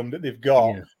syndrome that they've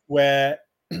got where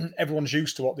everyone's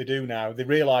used to what they do now. They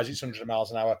realise it's 100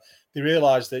 miles an hour. They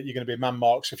realise that you're going to be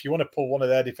man-marked. So if you want to pull one of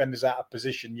their defenders out of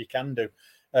position, you can do.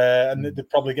 And they're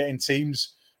probably getting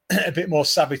teams a bit more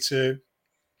savvy to,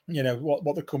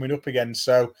 what they're coming up against.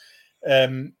 So,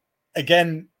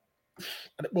 again,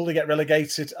 will they get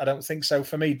relegated? I don't think so.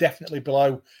 For me, definitely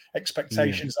below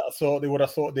expectations that I thought they would. I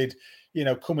thought they'd,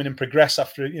 come in and progress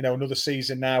after, another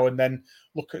season now and then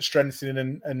look at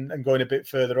strengthening and going a bit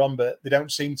further on. But they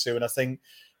don't seem to. And I think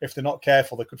if they're not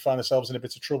careful, they could find themselves in a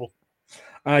bit of trouble.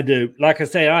 I do. Like I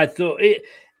say, I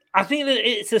think that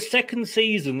it's the second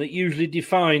season that usually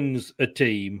defines a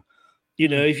team.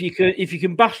 If you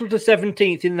can battle to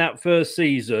 17th in that first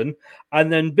season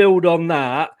and then build on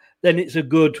that, then it's a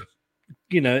good,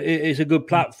 it's a good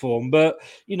platform. But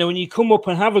when you come up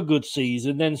and have a good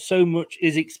season, then so much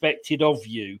is expected of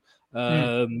you.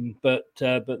 But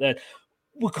then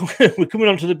we're coming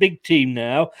on to the big team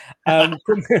now.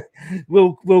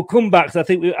 We'll come back. So I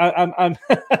think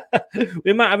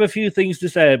we might have a few things to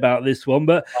say about this one,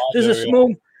 but there's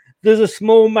a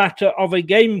small matter of a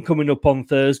game coming up on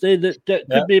Thursday that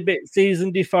could be a bit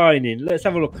season defining. Let's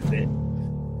have a look at it.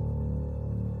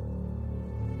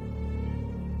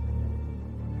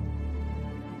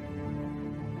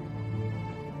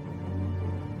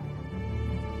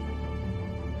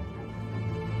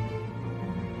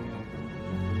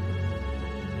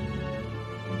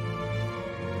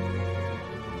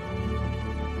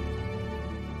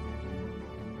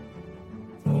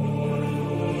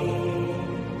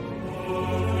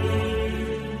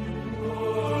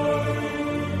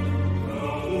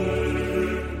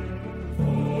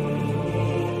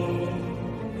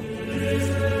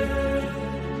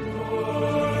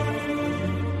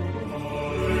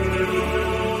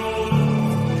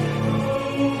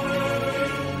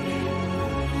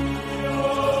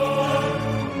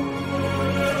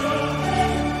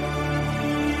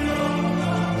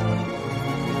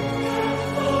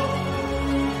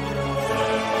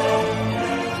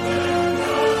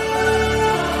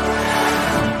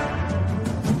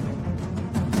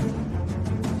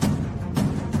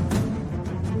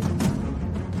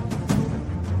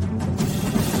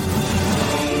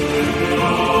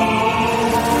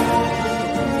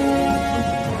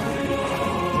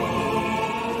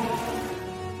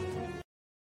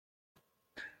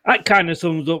 That kind of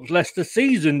sums up Leicester's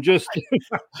season. Just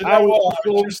I was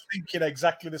just thinking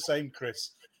exactly the same, Chris.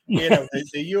 The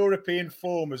European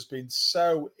form has been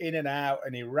so in and out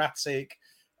and erratic,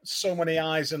 so many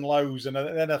highs and lows. And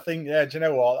then I think, do you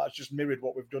know what? That's just mirrored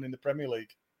what we've done in the Premier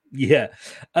League. Yeah.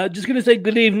 Just going to say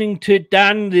good evening to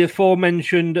Dan, the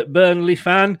aforementioned Burnley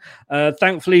fan.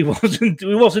 Thankfully, he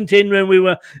wasn't in when we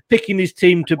were picking his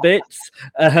team to bits.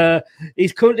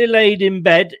 He's currently laid in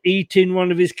bed eating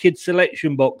one of his kids'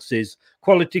 selection boxes.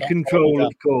 Quality control,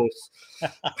 of course.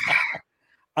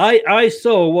 I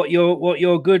saw what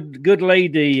your good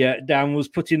lady Dan was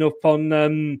putting up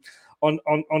on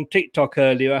TikTok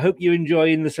earlier. I hope you're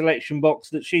enjoying the selection box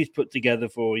that she's put together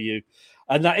for you.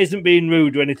 And that isn't being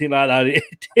rude or anything like that. It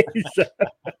is.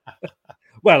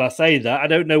 Well, I say that. I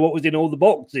don't know what was in all the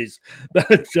boxes.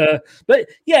 But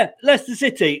yeah, Leicester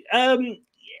City.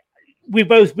 We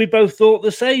both thought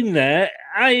the same there.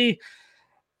 I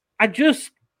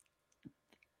just,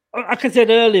 like I said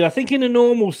earlier, I think in a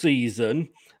normal season,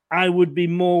 I would be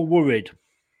more worried.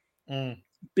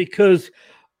 Because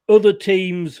other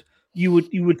teams you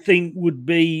would think would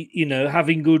be,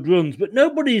 having good runs. But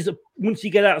nobody's, once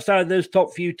you get outside those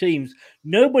top few teams,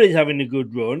 nobody's having a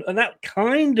good run. And that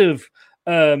kind of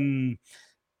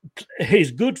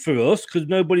is good for us because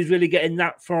nobody's really getting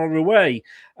that far away.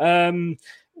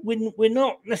 We're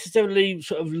not necessarily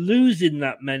sort of losing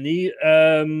that many.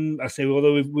 I say,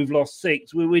 although we've lost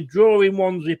 6, we're drawing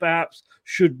ones we perhaps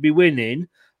should be winning.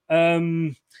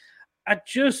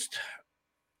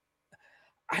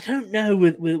 I don't know.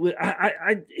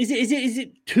 Is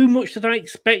it too much that I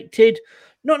expected?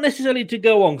 Not necessarily to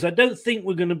go on, because I don't think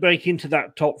we're going to break into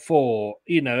that top 4.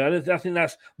 I think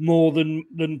that's more than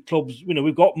clubs.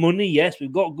 We've got money, yes.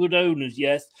 We've got good owners,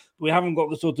 yes. But we haven't got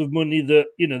the sort of money that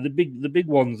the big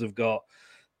ones have got.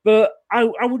 But I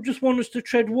would just want us to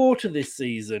tread water this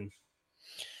season.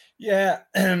 Yeah,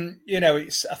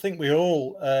 it's. I think we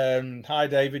all. Hi,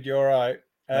 David. You're all right.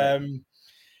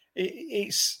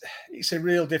 It's a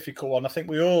real difficult one. I think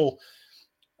we all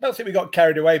don't think we got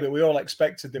carried away, but we all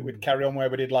expected that we'd carry on where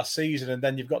we did last season. And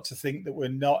then you've got to think that we're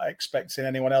not expecting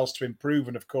anyone else to improve.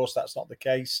 And of course, that's not the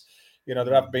case. You know,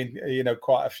 there have been,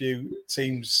 quite a few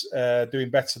teams doing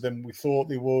better than we thought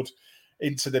they would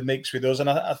into the mix with us. And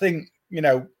I think,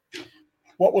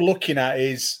 what we're looking at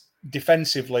is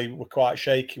defensively, we're quite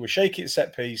shaky. We're shaky at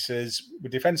set pieces. We're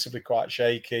defensively quite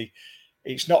shaky.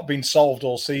 It's not been solved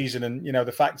all season. And,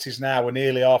 the fact is now we're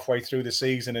nearly halfway through the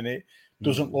season and it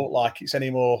doesn't look like it's any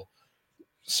more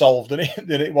solved than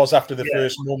it was after the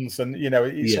first month. And,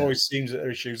 it always seems that there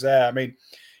are issues there. I mean,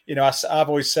 I've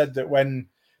always said that when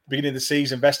the beginning of the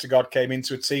season, Vestergaard came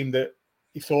into a team that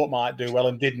he thought might do well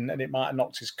and didn't, and it might have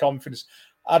knocked his confidence.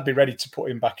 I'd be ready to put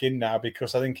him back in now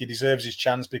because I think he deserves his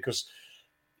chance because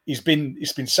he's been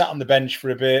sat on the bench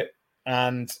for a bit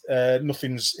and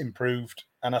nothing's improved.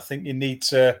 And I think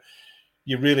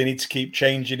you really need to keep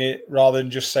changing it rather than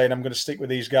just saying, I'm going to stick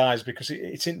with these guys because it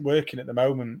isn't working at the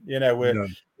moment. We're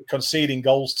conceding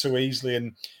goals too easily.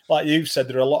 And like you've said,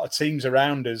 there are a lot of teams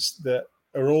around us that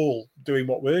are all doing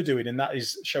what we're doing, and that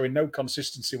is showing no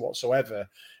consistency whatsoever.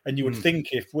 And you would think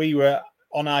if we were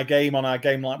on our game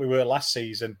like we were last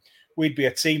season, we'd be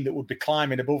a team that would be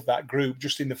climbing above that group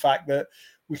just in the fact that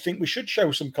we think we should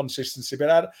show some consistency.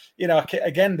 But,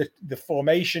 again, the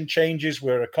formation changes,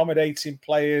 we're accommodating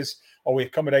players. Are we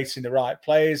accommodating the right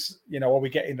players? Are we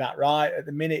getting that right? At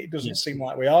the minute, it doesn't seem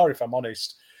like we are, if I'm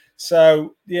honest.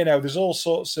 So, there's all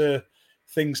sorts of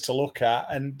things to look at.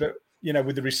 But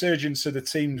with the resurgence of the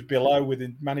teams below, with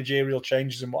the managerial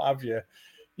changes and what have you,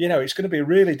 it's going to be a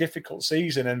really difficult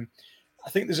season. And I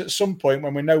think there's at some point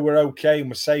when we know we're okay and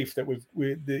we're safe that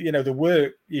the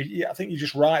work. I think you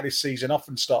just write this season off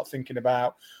and start thinking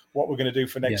about what we're going to do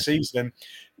for next season. And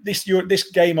this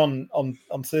game on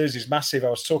Thursday is massive. I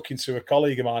was talking to a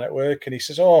colleague of mine at work, and he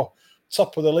says, "Oh,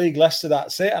 top of the league, Leicester,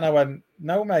 that's it." And I went,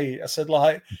 "No, mate." I said,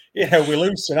 we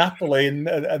lose to Napoli, and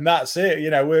that's it.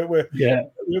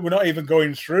 We're not even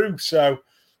going through. So.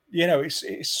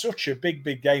 It's such a big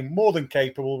game, more than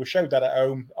capable. We showed that at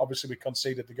home. Obviously, we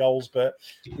conceded the goals, but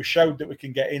we showed that we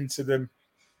can get into them,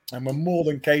 and we're more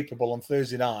than capable on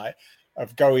Thursday night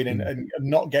of going and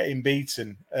not getting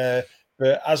beaten.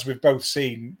 But as we've both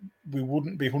seen, we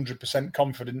wouldn't be 100%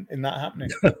 confident in that happening.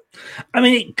 I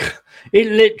mean,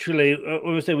 it literally.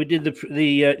 We did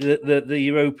the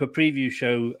Europa preview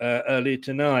show earlier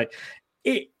tonight.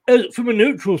 From a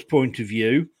neutral's point of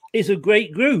view, it's a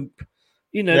great group.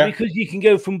 Because you can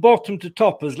go from bottom to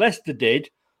top as Leicester did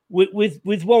with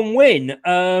one win.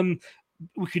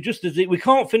 We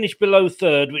can't finish below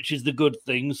third, which is the good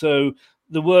thing. So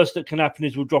the worst that can happen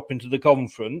is we'll drop into the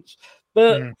conference.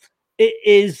 But it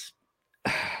is,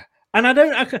 and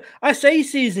I say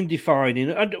season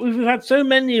defining. We've had so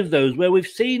many of those where we've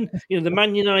seen, the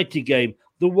Man United game,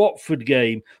 the Watford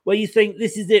game, where you think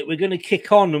this is it, we're going to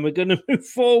kick on and we're going to move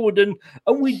forward, and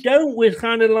we don't. We're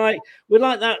kind of like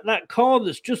that car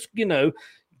that's just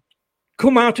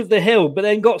come out of the hill but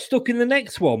then got stuck in the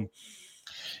next one.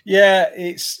 Yeah,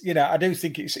 it's I do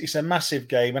think it's a massive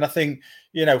game, and I think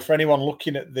for anyone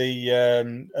looking at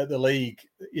the league,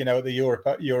 at the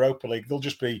Europa League, they'll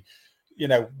just be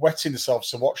wetting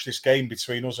themselves to watch this game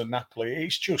between us and Napoli.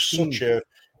 It's just such a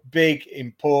big,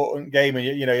 important game, and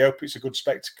you hope it's a good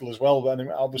spectacle as well. But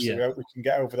obviously, we hope we can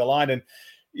get over the line. And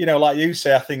like you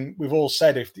say, I think we've all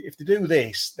said if they do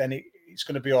this, then it's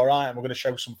going to be all right, and we're going to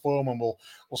show some form, and we'll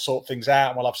sort things out,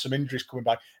 and we'll have some injuries coming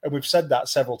back. And we've said that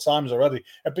several times already.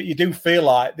 But you do feel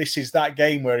like this is that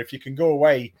game where if you can go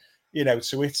away,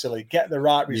 to Italy, get the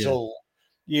right result,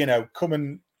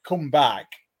 come back,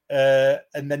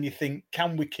 and then you think,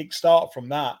 can we kickstart from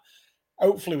that?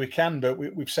 Hopefully we can, but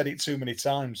we've said it too many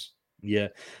times. Yeah.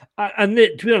 And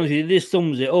to be honest with you, this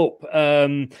sums it up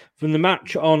from the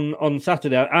match on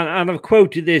Saturday. And I've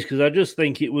quoted this because I just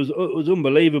think it was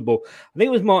unbelievable. I think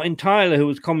it was Martin Tyler who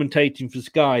was commentating for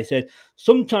Sky, said,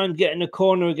 sometimes getting a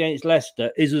corner against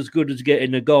Leicester is as good as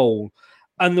getting a goal.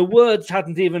 And the words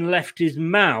hadn't even left his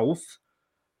mouth.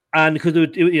 And because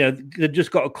they'd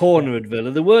just got a corner at Villa,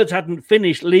 the words hadn't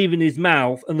finished leaving his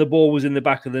mouth, and the ball was in the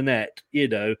back of the net.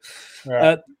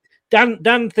 Right.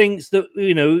 Dan thinks that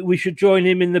we should join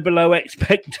him in the below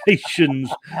expectations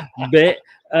bit.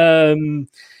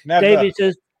 David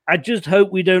says, "I just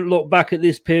hope we don't look back at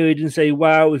this period and say,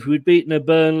 wow, if we'd beaten a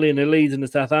Burnley and a Leeds and a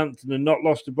Southampton and not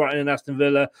lost to Brighton and Aston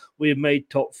Villa, we have made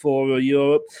top 4 of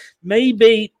Europe."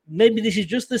 Maybe this is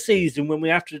just the season when we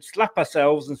have to slap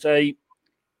ourselves and say,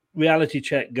 reality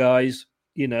check, guys,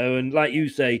 and like you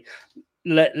say,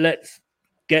 let's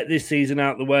get this season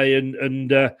out of the way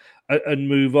and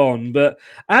move on. But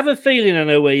I have a feeling I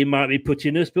know where you might be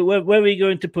putting us, but where are you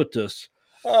going to put us?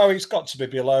 Oh, it's got to be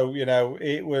below.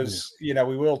 It was. We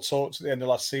will talk to the end of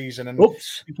last season, and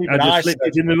oops, I just slipped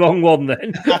it in the wrong one.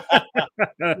 Then,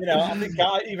 I think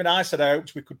even I said I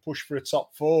hoped we could push for a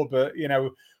top 4, but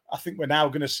I think we're now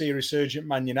going to see a resurgent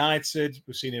Man United.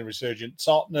 We've seen a resurgent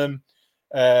Tottenham.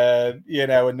 And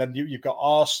then you've got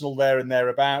Arsenal there and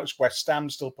thereabouts. West Ham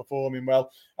still performing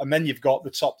well, and then you've got the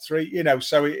top 3.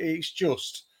 So it's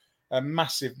just a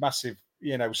massive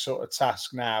sort of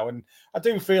task now. And I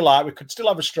do feel like we could still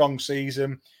have a strong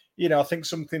season. I think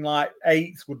something like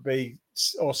 8th would be,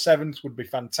 or 7th would be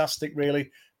fantastic,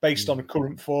 really, based on the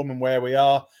current form and where we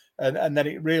are. And then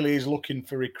it really is looking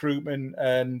for recruitment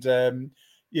and,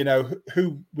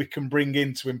 who we can bring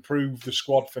in to improve the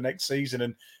squad for next season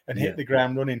and hit the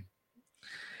ground running.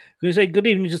 I'm going to say good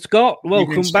evening to Scott.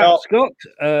 Welcome back, Scott.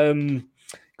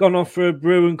 Gone off for a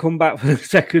brew and come back for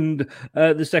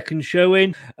the second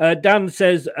showing. Dan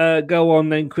says, go on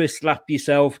then, Chris, slap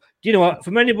yourself. Do you know what?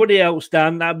 From anybody else,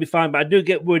 Dan, that'd be fine, but I do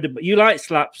get worried about you like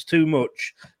slaps too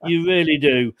much. You really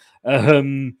do.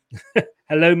 Hello,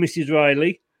 Mrs.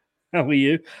 Riley. How are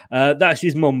you? That's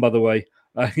his mum, by the way.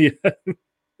 Hey,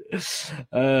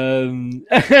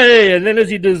 and then as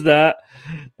he does that,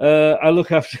 I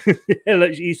look after.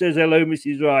 He says, "Hello,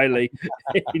 Mrs. Riley."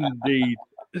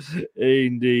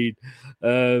 Indeed.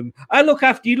 I look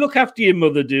after you. Look after your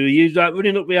mother, do you? Like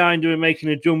running up behind her and making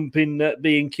a jump in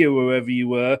B&Q or wherever you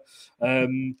were.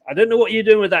 I don't know what you're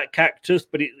doing with that cactus,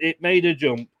 but it made a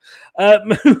jump.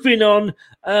 Moving on,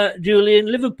 Julian,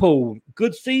 Liverpool,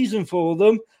 good season for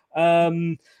them.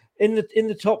 In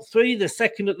the top 3, they're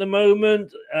second at the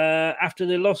moment. After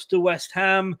they lost to West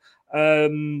Ham,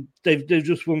 they've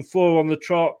just won 4 on the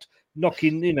trot,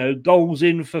 knocking goals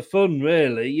in for fun.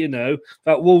 Really,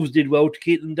 that Wolves did well to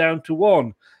keep them down to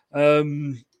 1. I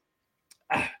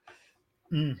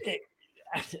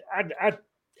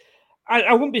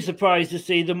wouldn't be surprised to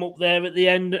see them up there at the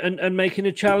end and making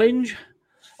a challenge.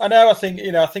 I know. I think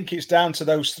it's down to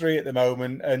those 3 at the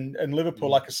moment, and Liverpool,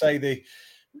 like I say, they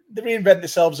reinvent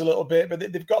themselves a little bit, but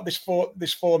they've got this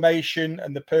formation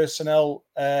and the personnel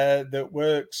that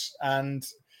works, and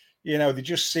they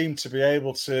just seem to be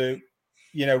able to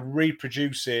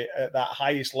reproduce it at that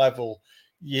highest level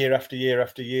year after year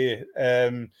after year.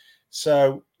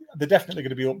 So they're definitely going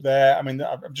to be up there. I mean,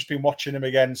 I've just been watching them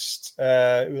against.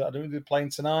 I don't know if they're playing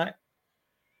tonight.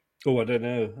 Oh, I don't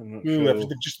know. I'm not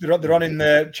sure. They're on in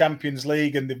the Champions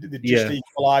League, and they've just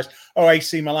equalised. Oh,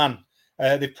 AC Milan.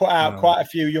 They've put out quite a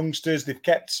few youngsters. They've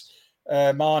kept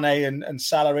Mane and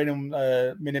Salah in and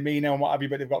Minamino and what have you,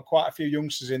 but they've got quite a few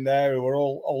youngsters in there who are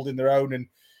all holding their own, and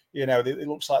it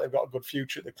looks like they've got a good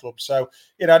future at the club. So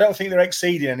I don't think they're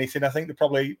exceeding anything. I think they're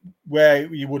probably where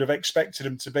you would have expected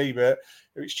them to be, but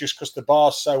it's just because the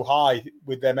bar's so high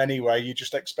with them anyway. You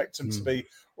just expect them to be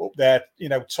up there,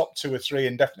 top 2 or 3,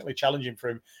 and definitely challenging for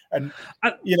him. And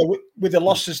with the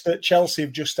losses that Chelsea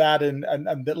have just had and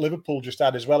that Liverpool just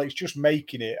had as well, it's just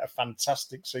making it a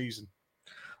fantastic season.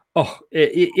 Oh,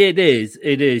 it is.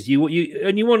 You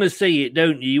want to see it,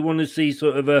 don't you? You want to see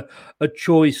sort of a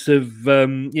choice of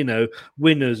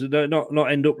winners,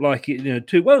 not end up like it,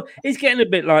 too well. It's getting a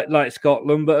bit like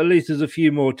Scotland, but at least there's a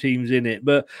few more teams in it.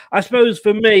 But I suppose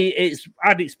for me,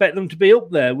 I'd expect them to be up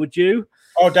there. Would you?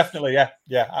 Oh, definitely, yeah,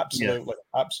 absolutely,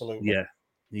 absolutely,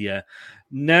 yeah.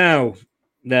 Now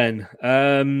then,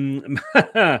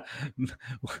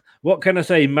 what can I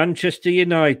say? Manchester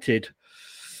United.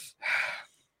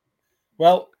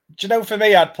 Well, do you know, for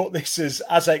me, I'd put this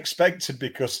as expected,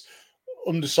 because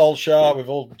under Solskjaer, with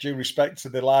all due respect to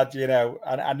the lad,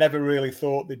 I never really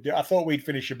thought they'd do. I thought we'd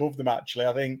finish above them, actually.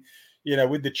 I think,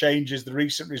 with the changes, the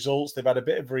recent results, they've had a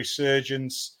bit of a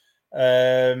resurgence.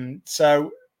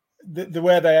 So the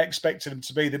where they expected them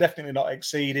to be, they're definitely not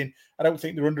exceeding. I don't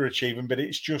think they're underachieving, but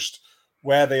it's just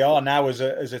where they are now as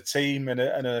a team and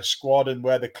a squad, and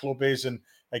where the club is. And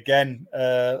again,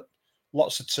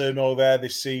 lots of turmoil there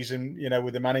this season,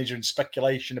 with the manager and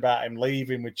speculation about him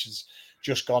leaving, which has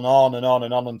just gone on and on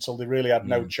and on until they really had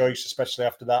no choice, especially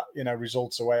after that,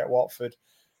 results away at Watford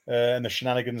and the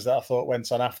shenanigans that I thought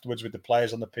went on afterwards with the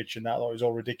players on the pitch, and that was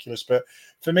all ridiculous. But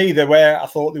for me, they're where I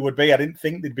thought they would be. I didn't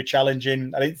think they'd be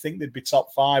challenging. I didn't think they'd be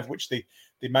top 5, which they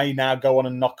may now go on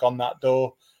and knock on that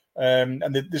door. And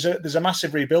there's a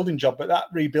massive rebuilding job, but that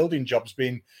rebuilding job's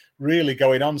been really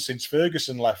going on since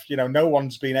Ferguson left. No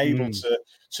one's been able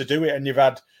to do it, and you've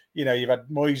had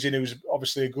Moyes in, who's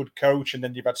obviously a good coach, and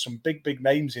then you've had some big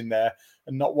names in there,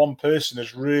 and not one person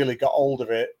has really got hold of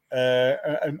it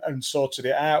and sorted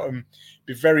it out. And it'd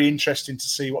be very interesting to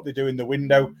see what they do in the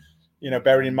window.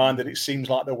 Bearing in mind that it seems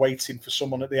like they're waiting for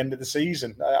someone at the end of the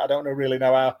season. I don't really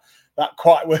know that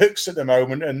quite works at the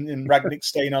moment. And Rangnick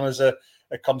staying on as a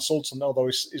consultant, although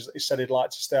he said he'd like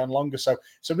to stay on longer. So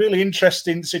it's a really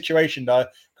interesting situation there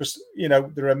because,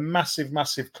 they're a massive,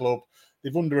 massive club.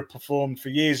 They've underperformed for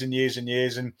years and years and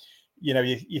years. And,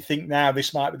 you think now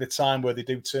this might be the time where they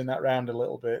do turn that round a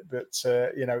little bit. But,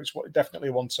 it's definitely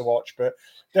one to watch. But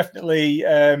definitely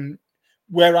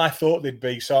where I thought they'd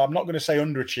be. So I'm not going to say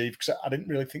underachieved because I didn't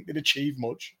really think they'd achieve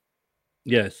much.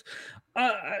 Yes.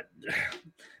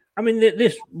 I mean,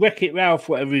 this Wreck-It Ralph,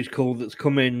 whatever he's called, that's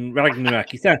come in Ragnarok,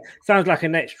 he sounds like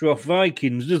an extra off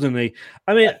Vikings, doesn't he?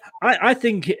 I mean, I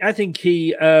think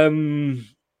he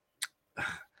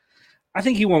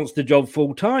wants the job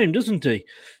full time, doesn't he?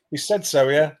 He said so,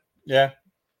 yeah.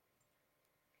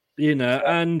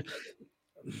 And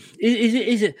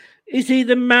is he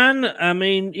the man? I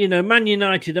mean, Man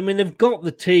United. I mean, they've got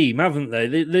the team, haven't they?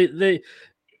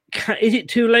 Is it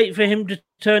too late for him to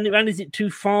turn it around? Is it too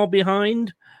far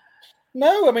behind?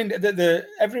 No, I mean,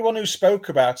 everyone who spoke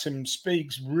about him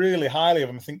speaks really highly of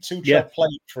him. I think Tuchel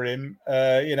played for him.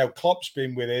 Klopp's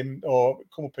been with him or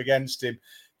come up against him.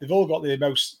 They've all got the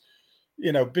most,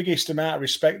 biggest amount of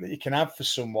respect that you can have for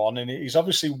someone. And he's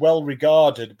obviously well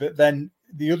regarded. But then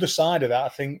the other side of that, I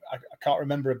think, I can't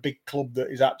remember a big club that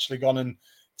he's actually gone and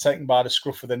taken by the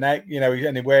scruff of the neck,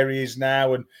 and where he is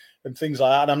now and things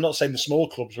like that. And I'm not saying the small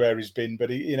clubs where he's been, but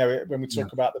when we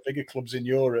talk about the bigger clubs in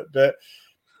Europe, but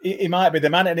he might be the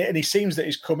man. And he seems that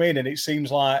he's come in and it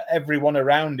seems like everyone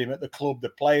around him at the club, the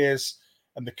players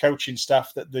and the coaching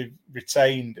staff that they've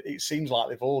retained, it seems like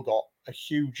they've all got a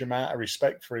huge amount of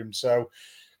respect for him. So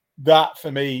that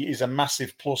for me is a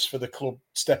massive plus for the club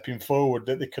stepping forward,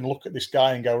 that they can look at this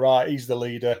guy and go, right, he's the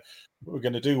leader. We're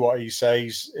going to do what he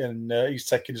says. And he's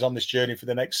taking us on this journey for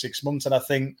the next 6 months. And I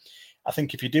think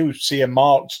if you do see a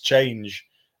marked change,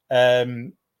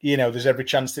 there's every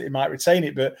chance that he might retain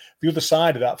it. But the other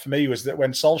side of that for me was that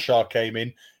when Solskjaer came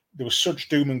in, there was such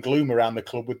doom and gloom around the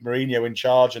club with Mourinho in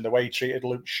charge and the way he treated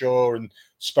Luke Shaw and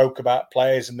spoke about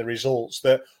players and the results,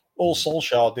 that all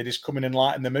Solskjaer did is come in and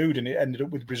lighten the mood, and it ended up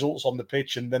with results on the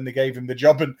pitch, and then they gave him the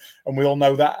job, and we all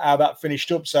know how that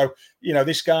finished up. So,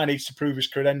 this guy needs to prove his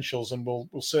credentials, and we'll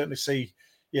certainly see,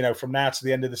 from now to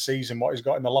the end of the season what he's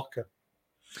got in the locker.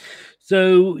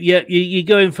 So, yeah, you're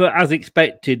going for as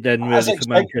expected then, really, as expected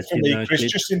for Manchester for me, United. Chris,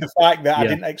 just in the fact that I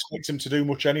didn't expect him to do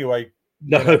much anyway.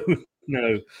 No.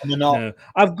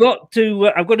 I've got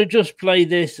to just play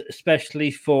this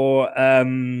especially for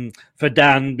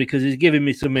Dan, because he's giving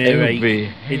me some earache.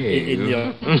 In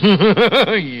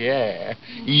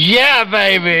yeah,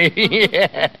 baby.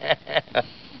 Yeah.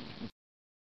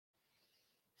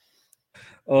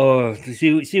 Oh,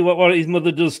 see what his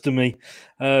mother does to me.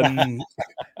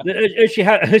 Has she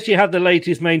had the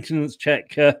latest maintenance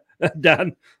check,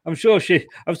 Dan? I'm sure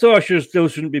I still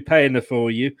shouldn't be paying her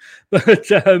for you. But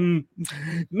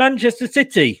Manchester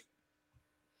City,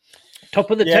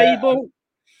 top of the table.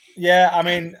 Yeah, I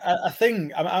mean, I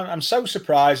think I'm so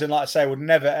surprised, and like I say, I would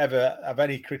never ever have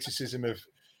any criticism of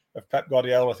Pep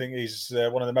Guardiola. I think he's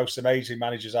one of the most amazing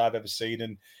managers I've ever seen,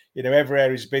 and every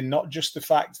area has been not just the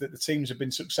fact that the teams have been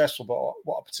successful, but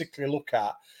what I particularly look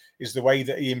at is the way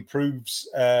that he improves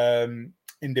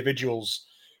individuals.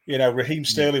 Raheem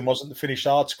Sterling wasn't the finished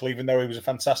article, even though he was a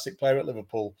fantastic player at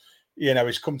Liverpool.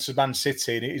 He's come to Man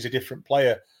City and he's a different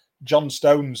player. John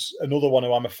Stones, another one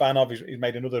who I'm a fan of. He's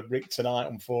made another rick tonight,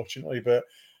 unfortunately, but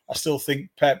I still think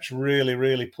Pep's really,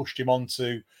 really pushed him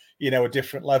onto, a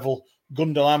different level.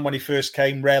 Gundogan, when he first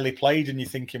came, rarely played, and you're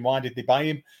thinking, why did they buy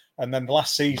him? And then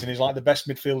last season, he's like the best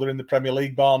midfielder in the Premier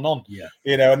League, bar none. Yeah.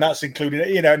 And that's including,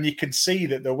 and you can see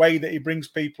that the way that he brings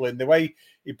people in, the way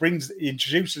he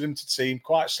introduces them to the team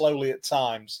quite slowly at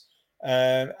times.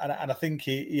 And I think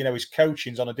his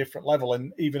coaching's on a different level.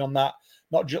 And even on that,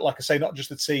 not just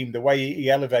the team, the way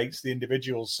he elevates the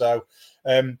individuals. So,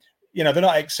 they're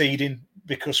not exceeding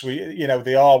because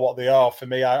they are what they are. For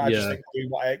me, I just think they're doing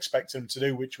what I expect them to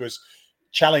do, which was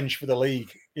challenge for the league,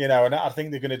 and I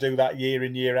think they're going to do that year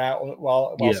in, year out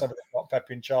whilst they've got Pep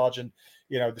in charge and,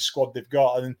 the squad they've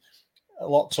got. And a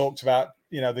lot talked about,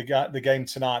 the game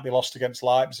tonight they lost against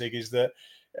Leipzig, is that,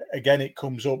 again, it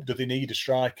comes up, do they need a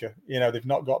striker? They've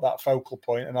not got that focal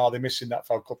point, and are they missing that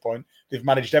focal point? They've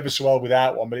managed ever so well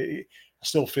without one, but I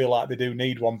still feel like they do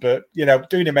need one. But,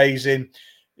 doing amazing,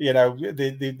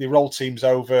 they roll teams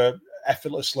over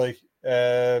effortlessly.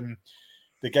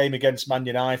 The game against Man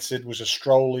United was a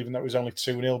stroll, even though it was only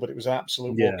 2-0, but it was an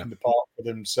absolute walk in the park for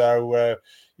them. So,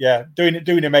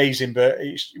 doing amazing, but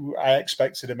I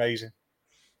expected amazing.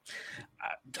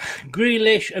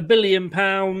 Grealish, £1 billion.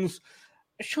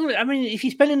 Surely, I mean, if you're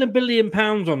spending £1 billion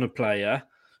on a player,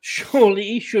 surely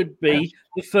he should be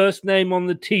the first name on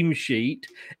the team sheet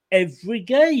every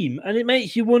game. And it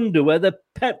makes you wonder whether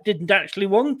Pep didn't actually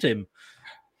want him.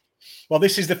 Well,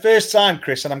 this is the first time,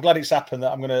 Chris, and I'm glad it's happened,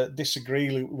 that I'm going to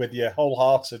disagree with you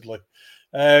wholeheartedly.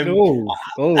 Go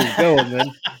on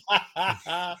then.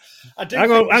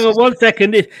 Hang on 1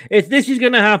 second. If this is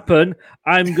going to happen,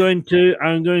 I'm going to.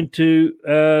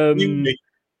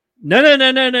 No.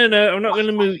 I'm not going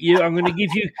to mute you. I'm going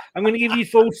to give you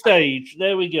full stage.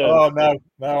 There we go. Oh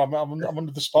no, I'm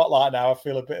under the spotlight now. I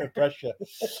feel a bit of pressure.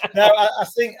 No, I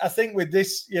think with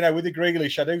this, with the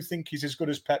Grealish, I do think he's as good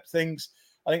as Pep thinks.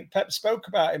 I think Pep spoke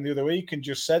about him the other week and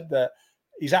just said that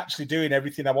he's actually doing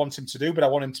everything I want him to do, but I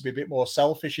want him to be a bit more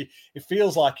selfish. It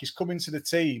feels like he's come into the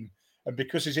team, and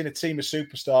because he's in a team of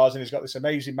superstars and he's got this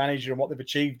amazing manager and what they've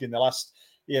achieved in the last,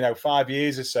 5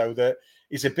 years or so, that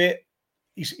he's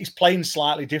he's playing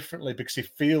slightly differently because he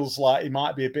feels like he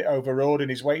might be a bit overawed and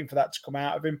he's waiting for that to come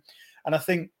out of him. And I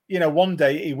think, one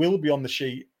day he will be on the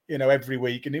sheet, every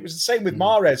week. And it was the same with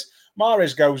Mahrez.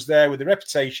 Mahrez goes there with the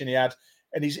reputation he had.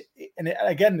 And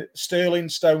again, Sterling,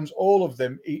 Stones, all of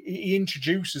them, he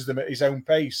introduces them at his own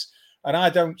pace. And I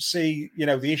don't see,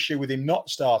 the issue with him not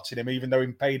starting him, even though he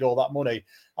paid all that money.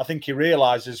 I think he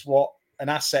realises what an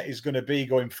asset is going to be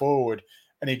going forward.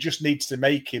 And he just needs to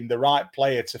make him the right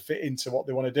player to fit into what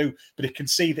they want to do. But he can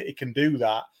see that he can do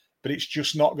that, but it's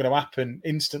just not going to happen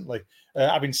instantly.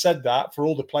 Having said that, for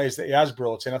all the players that he has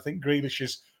brought in, I think Grealish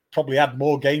has probably had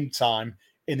more game time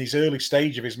in his early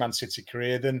stage of his Man City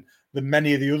career than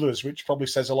many of the others, which probably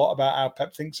says a lot about how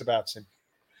Pep thinks about him.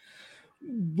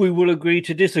 We will agree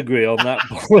to disagree on that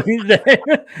point.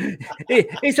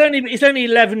 It's only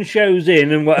 11 shows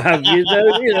in and what have you. So,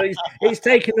 it's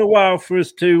taken a while for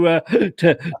us to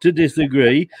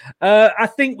disagree. I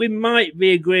think we might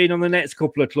be agreeing on the next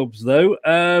couple of clubs, though.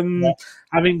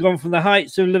 Having gone from the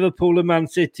heights of Liverpool and Man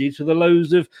City to the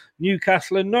lows of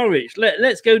Newcastle and Norwich.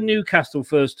 Let's go Newcastle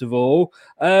first of all.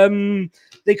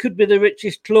 They could be the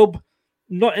richest club,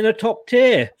 not in a top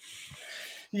tier.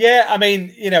 Yeah, I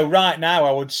mean, right now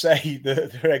I would say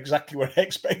that they're exactly where I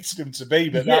expected them to be,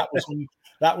 but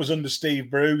that was under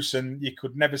Steve Bruce, and you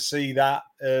could never see that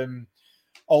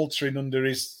altering under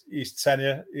his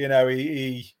tenure.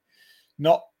 He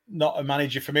not a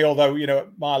manager for me. Although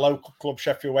my local club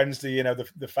Sheffield Wednesday,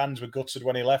 the fans were gutted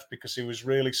when he left because he was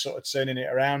really sort of turning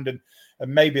it around, and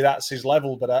maybe that's his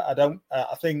level. But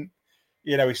I think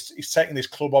he's taking this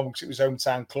club on because it was his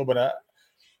hometown club, and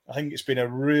I think it's been a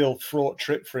real fraught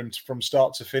trip for him from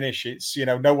start to finish. It's,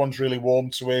 no one's really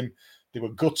warmed to him. They were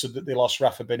gutted that they lost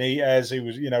Rafa Benitez. He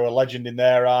was, a legend in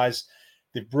their eyes.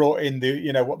 They've brought in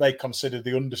what they consider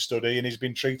the understudy, and he's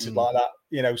been treated like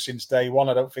that, since day one.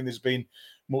 I don't think there's been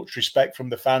much respect from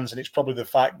the fans, and it's probably the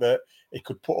fact that he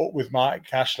could put up with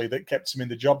Mike Ashley that kept him in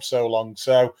the job so long.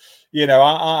 So,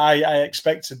 I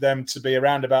expected them to be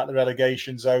around about the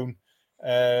relegation zone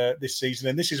this season.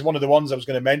 And this is one of the ones I was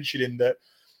going to mention in that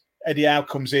Eddie Howe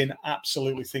comes in,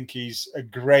 absolutely think he's a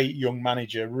great young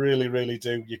manager. Really, really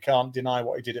do. You can't deny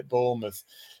what he did at Bournemouth.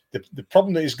 The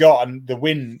problem that he's got, and the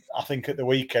win, I think, at the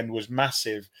weekend was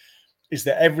massive, is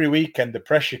that every weekend the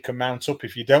pressure can mount up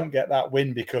if you don't get that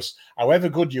win, because however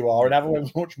good you are and however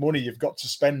much money you've got to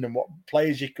spend and what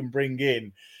players you can bring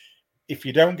in, if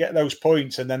you don't get those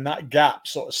points and then that gap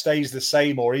sort of stays the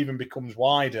same or even becomes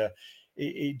wider,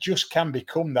 it just can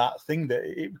become that thing that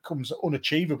it becomes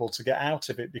unachievable to get out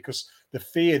of it, because the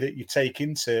fear that you take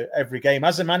into every game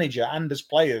as a manager and as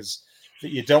players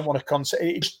that you don't want to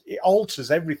concede, it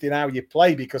alters everything how you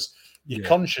play, because you're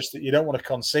conscious that you don't want to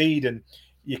concede, and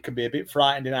you can be a bit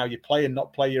frightened in how you play and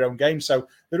not play your own game. So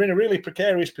they're in a really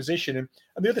precarious position. And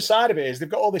the other side of it is they've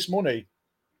got all this money,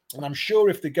 and I'm sure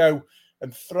if they go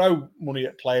and throw money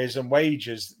at players and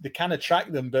wages, they can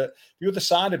attract them. But the other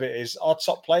side of it is our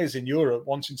top players in Europe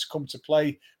wanting to come to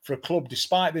play for a club,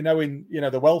 despite they knowing,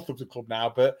 the wealth of the club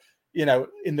now, but,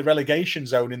 in the relegation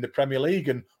zone in the Premier League,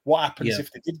 and what happens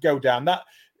if they did go down. That,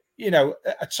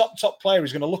 a top player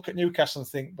is going to look at Newcastle and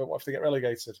think, but what if they get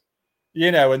relegated?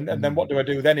 And then what do I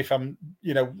do then if I'm,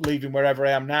 leaving wherever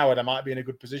I am now and I might be in a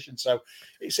good position? So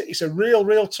it's a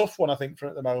real tough one, I think, for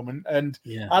at the moment. And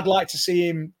I'd like to see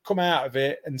him come out of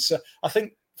it. And so I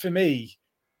think for me,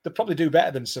 they'll probably do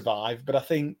better than survive, but I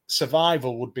think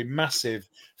survival would be massive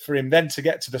for him then to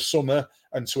get to the summer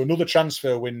and to another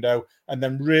transfer window and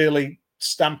then really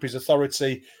stamp his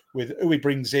authority with who he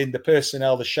brings in, the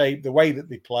personnel, the shape, the way that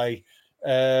they play.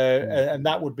 And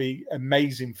that would be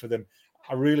amazing for them.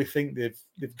 I really think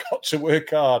they've got to work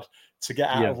hard to get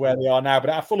out of where they are now, but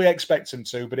I fully expect them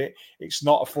to. But it's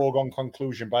not a foregone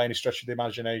conclusion by any stretch of the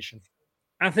imagination.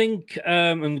 think,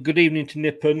 and good evening to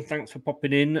Nippon. Thanks for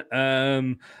popping in.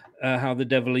 How the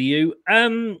devil are you?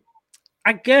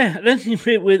 I guess let's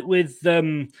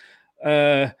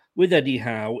with Eddie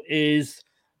Howe is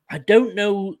I don't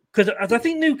know because I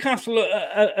think Newcastle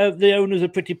the owners are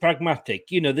pretty pragmatic.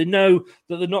 You know, they know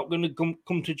that they're not going to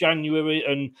come to January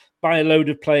and buy a load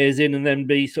of players in and then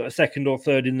be sort of second or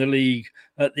third in the league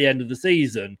at the end of the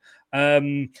season.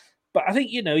 But I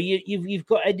think, you know, you've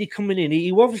got Eddie coming in.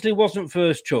 He obviously wasn't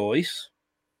first choice.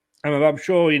 I'm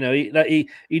sure, you know,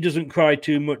 he doesn't cry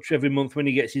too much every month when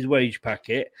he gets his wage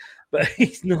packet, but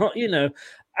he's not, you know.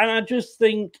 And I just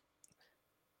think,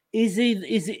 does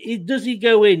he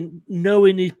go in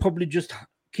knowing he's probably just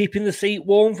keeping the seat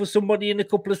warm for somebody in a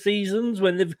couple of seasons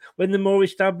when they're more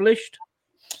established?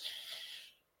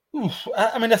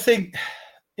 I mean, I think,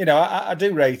 you know, I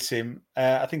do rate him.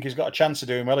 I think he's got a chance of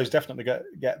doing well. He's definitely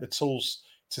get the tools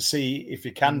to see if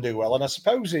he can do well. And I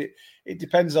suppose it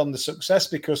depends on the success,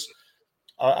 because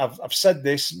I've said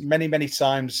this many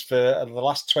times for the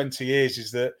last 20 years,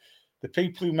 is that the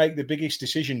people who make the biggest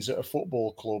decisions at a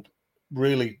football club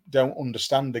really don't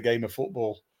understand the game of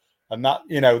football. And that,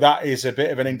 you know, that is a bit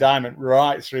of an indictment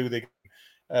right through the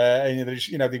and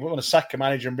you know, they want to sack a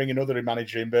manager and bring another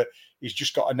manager in, but he's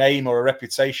just got a name or a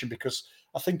reputation, because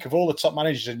I think of all the top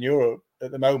managers in Europe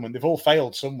at the moment, they've all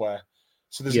failed somewhere.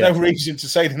 So there's no reason to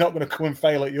say they're not going to come and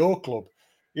fail at your club.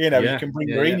 You know, you can bring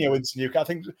Mourinho into Newcastle. I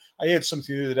think I heard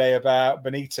something the other day about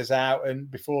Benitez out and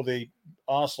before the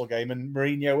Arsenal game and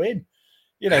Mourinho in.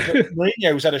 You know, but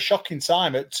Mourinho's had a shocking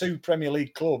time at 2 Premier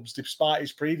League clubs despite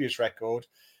his previous record.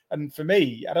 And for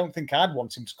me, I don't think I'd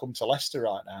want him to come to Leicester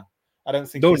right now. I don't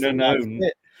think he's the right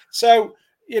fit. So,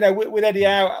 you know, with Eddie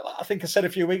Howe, I think I said a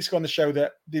few weeks ago on the show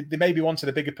that they maybe wanted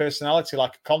a bigger personality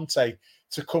like a Conte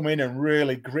to come in and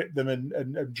really grip them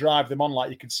and drive them on,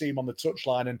 like you can see him on the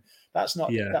touchline. And that's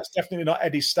definitely not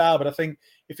Eddie's style. But I think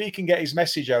if he can get his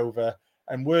message over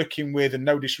and working with, and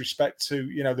no disrespect to,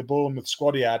 you know, the Bournemouth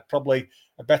squad he had, probably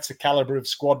a better calibre of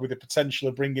squad with the potential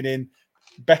of bringing in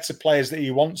better players that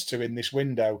he wants to in this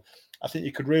window, I think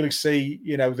you could really see,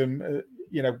 you know, them,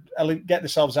 get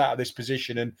themselves out of this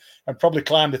position and probably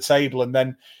climb the table. And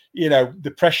then, you know,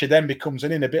 the pressure then becomes a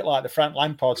bit like the Frank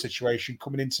Lampard situation,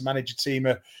 coming in to manage a team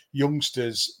of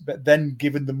youngsters, but then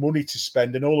given the money to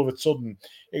spend. And all of a sudden,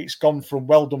 it's gone from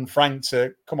well done, Frank,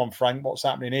 to come on, Frank, what's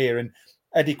happening here? And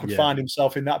Eddie could find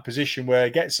himself in that position where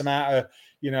he gets them out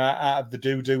of the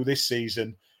doo-doo this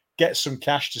season, gets some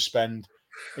cash to spend.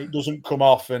 It doesn't come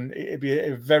off, and it'd be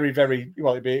a very, very,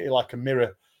 it'd be like a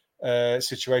mirror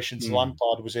situation to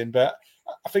Lampard was in. But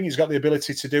I think he's got the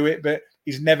ability to do it, but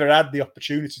he's never had the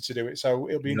opportunity to do it. So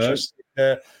it'll be interesting.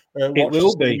 It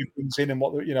will be in and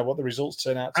what the results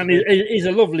turn out to be. And he's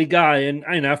a lovely guy,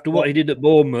 and after what he did at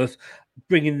Bournemouth,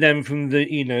 bringing them from the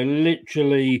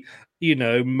literally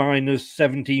minus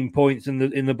 17 points in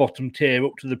the bottom tier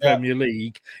up to the Premier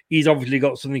League, he's obviously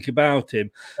got something about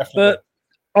him. Definitely. But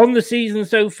on the season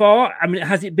so far, I mean,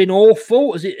 has it been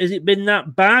awful? Has it been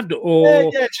that bad?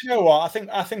 Or do you know what?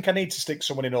 I think I need to stick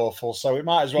someone in awful, so it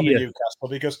might as well be Newcastle,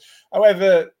 because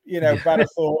however bad I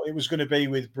thought it was going to be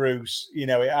with Bruce,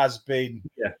 it has been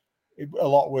a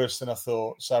lot worse than I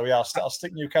thought. So I'll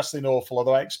stick Newcastle in awful,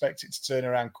 although I expect it to turn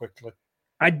around quickly.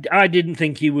 I didn't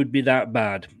think he would be that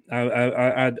bad.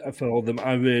 I for them,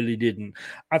 I really didn't.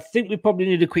 I think we probably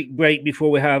need a quick break before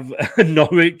we have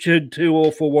Norwich and 2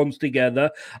 awful ones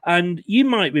together. And you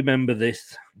might remember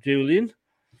this, Julian.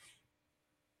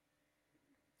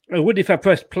 It would if I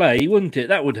pressed play, wouldn't it?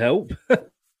 That would help.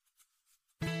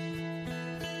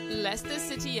 Leicester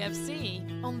City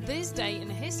FC on this day in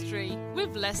history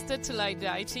with Leicester Till I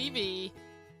Die TV.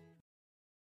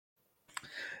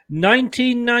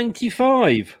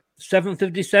 1995, 7th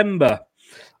of December.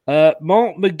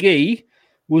 Mark McGee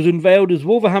was unveiled as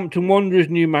Wolverhampton Wanderers'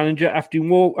 new manager after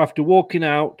walking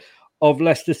out of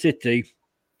Leicester City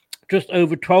just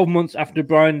over 12 months after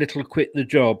Brian Little quit the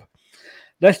job.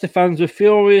 Leicester fans were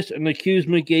furious and accused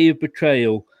McGee of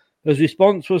betrayal. His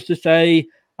response was to say,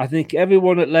 "I think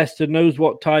everyone at Leicester knows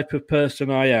what type of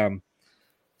person I am."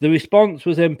 The response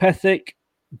was emphatic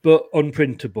but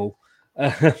unprintable.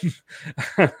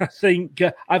 I think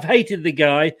I've hated the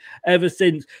guy ever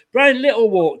since. Brian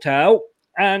Little walked out,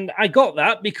 and I got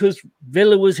that because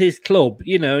Villa was his club.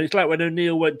 It's like when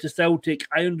O'Neill went to Celtic.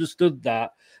 I understood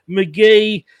that.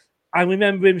 McGee, I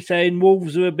remember him saying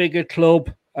Wolves are a bigger club,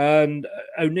 and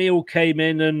O'Neill came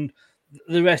in, and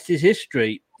the rest is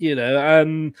history. Did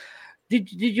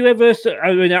you ever?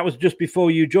 I mean, that was just before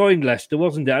you joined Leicester,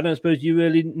 wasn't it? I don't suppose you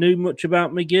really knew much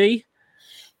about McGee.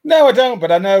 No, I don't,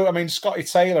 but I know. I mean, Scotty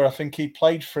Taylor. I think he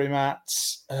played for him at.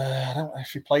 I don't know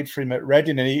if he played for him at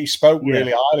Reading, and he spoke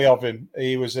really highly of him.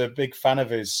 He was a big fan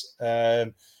of his,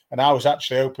 and I was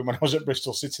actually hoping when I was at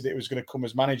Bristol City that he was going to come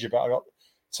as manager, but I got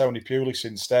Tony Pulis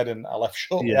instead, and I left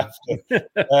shortly after.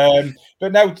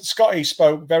 But no, Scotty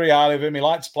spoke very highly of him. He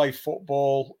liked to play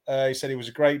football. He said he was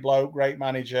a great bloke, great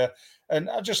manager, and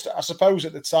I suppose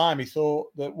at the time he thought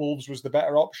that Wolves was the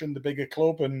better option, the bigger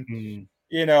club, and.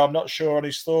 You know, I'm not sure on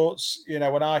his thoughts. You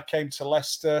know, when I came to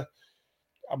Leicester,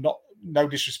 no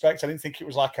disrespect, I didn't think it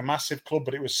was like a massive club,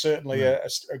 but it was certainly a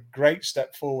great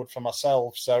step forward for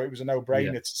myself. So it was a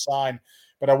no-brainer to sign.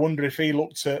 But I wonder if he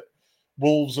looked at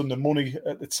Wolves and the money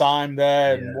at the time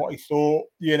there and what he thought,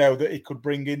 you know, that he could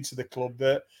bring into the club,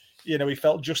 that, you know, he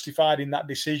felt justified in that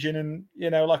decision. And, you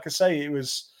know, like I say, it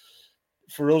was...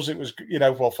 For us, it was, you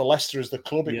know, well, for Leicester as the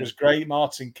club, it was great.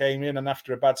 Martin came in and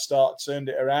after a bad start, turned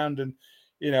it around. And,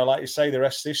 you know, like you say, the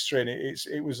rest is history. And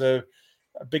it was a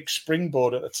big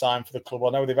springboard at the time for the club.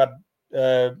 I know they've had,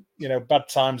 you know, bad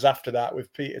times after that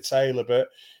with Peter Taylor. But,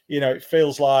 you know, it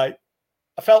feels like,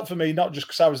 I felt for me, not just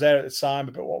because I was there at the time,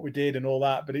 but what we did and all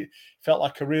that, but it felt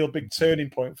like a real big turning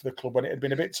point for the club when it had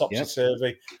been a bit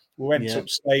topsy-turvy. We went up,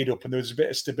 stayed up, and there was a bit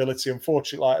of stability.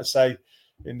 Unfortunately, like I say,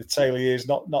 in the Taylor years,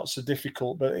 not so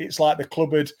difficult, but it's like the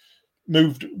club had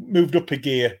moved up a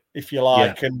gear, if you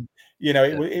like, and you know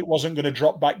it wasn't going to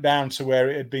drop back down to where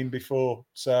it had been before.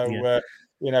 So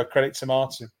you know, credit to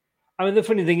Martin. I mean, the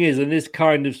funny thing is, and this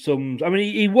kind of sums. I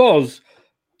mean,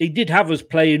 he did have us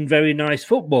playing very nice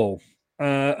football,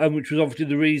 and which was obviously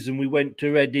the reason we went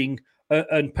to Reading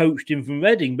and poached him from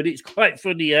Reading. But it's quite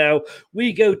funny how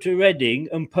we go to Reading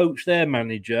and poach their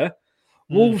manager.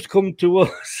 Wolves come to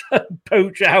us and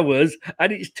poach ours,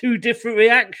 and it's two different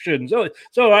reactions. Oh,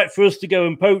 it's all right for us to go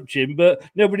and poach him, but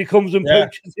nobody comes and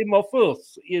poaches him off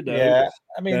us, you know. Yeah,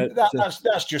 I mean,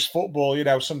 that's just football, you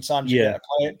know. Sometimes you get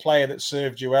a player that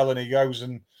served you well and he goes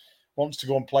and wants to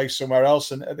go and play somewhere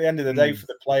else. And at the end of the day, for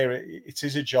the player, it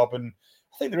is a job. And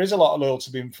I think there is a lot of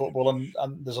loyalty in football, and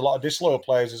there's a lot of disloyal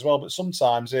players as well. But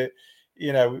sometimes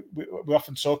you know, we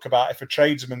often talk about if a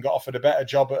tradesman got offered a better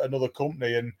job at another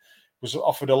company and was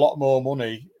offered a lot more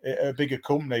money at a bigger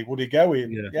company, would he go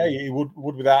in? Yeah, he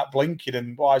would without blinking.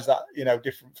 And why is that, you know,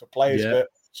 different for players? But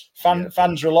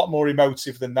fans are a lot more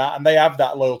emotive than that, and they have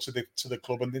that loyalty to the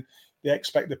club, and they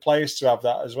expect the players to have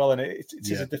that as well. And it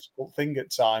is a difficult thing at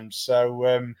times. So,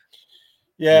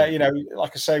 you know,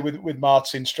 like I say, with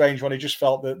Martin, strange one, he just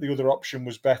felt that the other option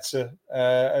was better.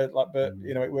 But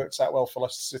you know, it worked out well for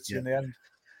Leicester City in the end.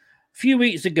 A few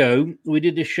weeks ago, we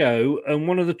did a show, and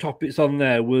one of the topics on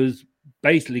there was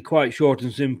basically quite short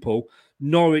and simple: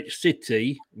 Norwich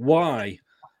City, why?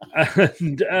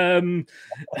 And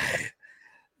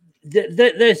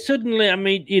they're suddenly, I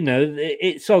mean, you know,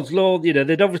 it's odds law. You know,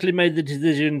 they'd obviously made the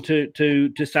decision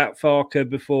to sack Farke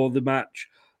before the match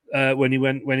when he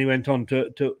went on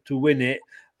to win it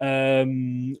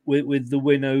with the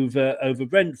win over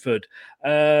Brentford.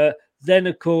 Then,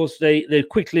 of course, they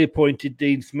quickly appointed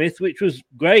Dean Smith, which was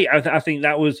great. I think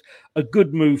that was a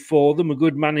good move for them, a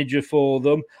good manager for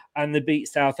them, and they beat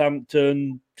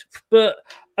Southampton. But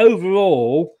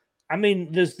overall, I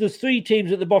mean, there's three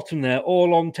teams at the bottom there,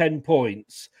 all on 10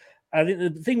 points. I think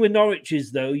the thing with Norwich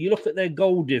is, though, you look at their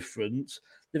goal difference,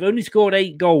 they've only scored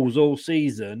 8 goals all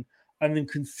season and then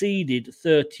conceded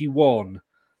 31.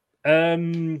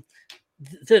 They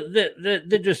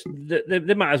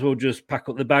might as well just pack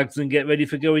up the bags and get ready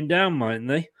for going down, mightn't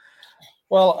they?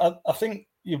 Well, I think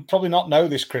you probably not know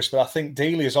this, Chris, but I think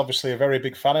Dealey is obviously a very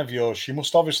big fan of yours. She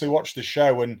must obviously watch the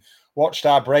show and watched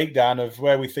our breakdown of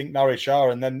where we think Norwich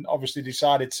are, and then obviously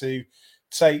decided to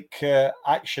take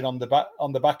action on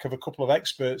the back of a couple of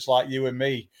experts like you and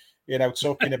me, you know,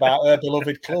 talking about her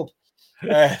beloved club.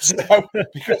 So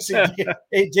because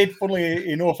it did, funnily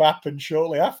enough, happen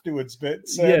shortly afterwards, but.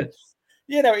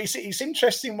 You know, it's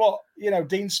interesting what, you know,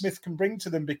 Dean Smith can bring to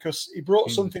them, because he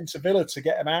brought something to Villa to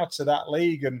get them out of that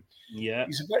league. And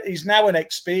he's now an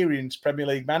experienced Premier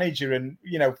League manager. And,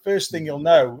 you know, first thing you'll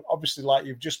know, obviously, like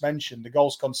you've just mentioned, the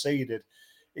goals conceded,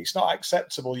 it's not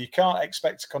acceptable. You can't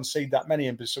expect to concede that many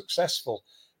and be successful,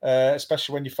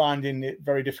 especially when you're finding it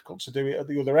very difficult to do it at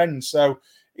the other end. So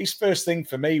his first thing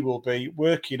for me will be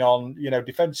working on, you know,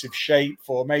 defensive shape,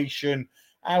 formation,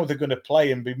 how they're going to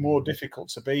play and be more difficult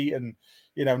to beat, and,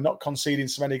 you know, not conceding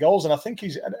so many goals. And I think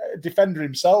he's a defender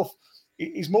himself.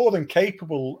 He's more than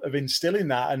capable of instilling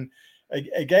that. And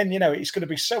again, you know, it's going to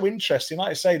be so interesting.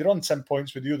 Like I say, they're on 10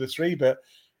 points with the other 3, but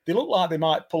they look like they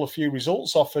might pull a few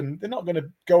results off, and they're not going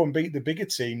to go and beat the bigger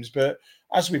teams. But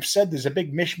as we've said, there's a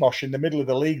big mishmash in the middle of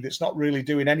the league that's not really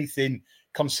doing anything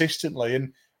consistently.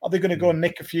 And are they going to go and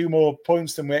nick a few more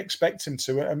points than we expect them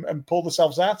to and pull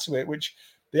themselves out of it, which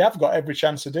they have got every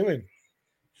chance of doing?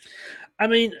 I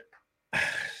mean,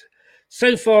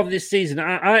 so far this season,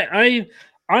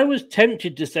 I was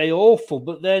tempted to say awful,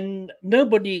 but then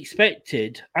nobody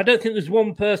expected. I don't think there's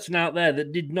one person out there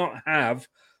that did not have,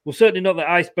 well, certainly not that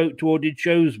I spoke to or did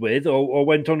shows with or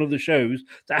went on other shows,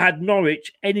 that had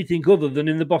Norwich anything other than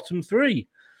in the bottom three.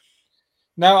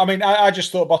 No, I mean, I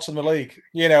just thought bottom of the league,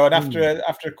 and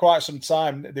after quite some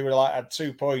time, they were had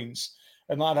 2 points.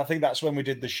 And I think that's when we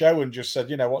did the show and just said,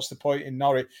 what's the point in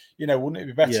Norwich? Wouldn't it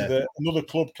be better that another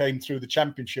club came through the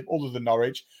Championship other than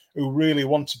Norwich who really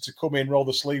wanted to come in, roll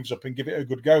the sleeves up and give it a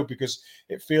good go, because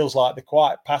it feels like they're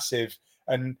quite passive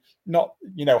and not,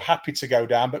 happy to go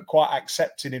down, but quite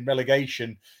accepting in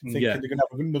relegation, thinking they're going to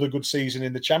have another good season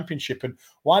in the Championship. And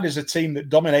why does a team that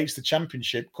dominates the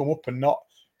Championship come up and not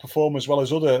perform as well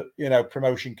as other,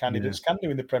 promotion candidates can do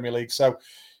in the Premier League? So,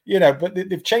 but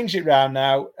they've changed it around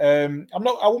now. I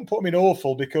wouldn't put them in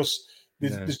awful because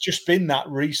there's just been that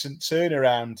recent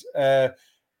turnaround.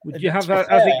 Would you have that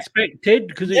as expected?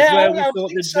 Because it's where we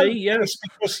thought they'd be. Yeah, it's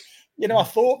because I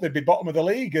thought they'd be bottom of the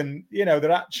league, and they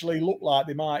actually look like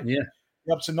they might be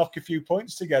able to knock a few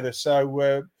points together. So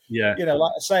like I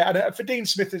say, for Dean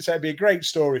Smith, it'd be a great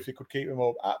story if he could keep them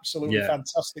up. Absolutely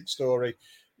fantastic story.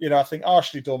 I think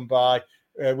harshly done by.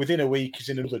 Within a week, he's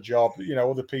in another job.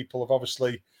 Other people have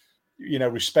obviously,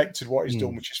 respected what he's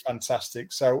done, which is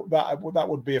fantastic. So that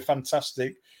would be a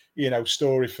fantastic,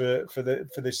 story for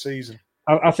this season.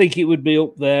 I think it would be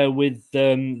up there with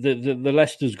the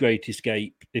Leicester's Great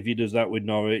Escape if he does that with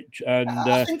Norwich. And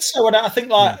I think so. And I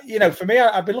think, for me,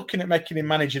 I'd be looking at making him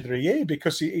manager of the year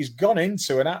because he's gone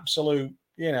into an absolute,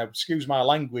 excuse my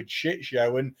language, shit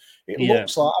show. And it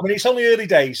looks like, it's only early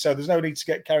days, so there's no need to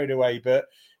get carried away. But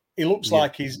it looks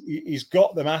like he's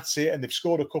got them at it, and they've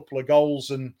scored a couple of goals,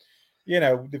 and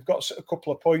they've got a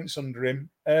couple of points under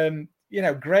him.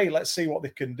 Great. Let's see what they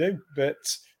can do. But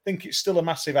I think it's still a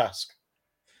massive ask.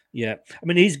 Yeah,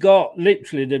 he's got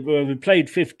literally they've played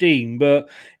 15, but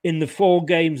in the 4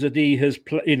 games that he has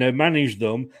managed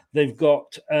them, they've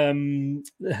got 5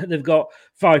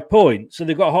 points, so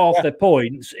they've got half their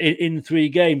points in 3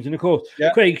 games. And of course,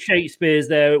 Craig Shakespeare's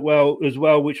there as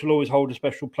well, which will always hold a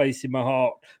special place in my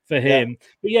heart for him.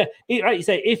 But like you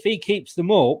say, if he keeps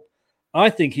them up, I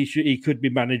think he could be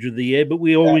manager of the year. But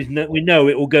we always know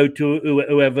it will go to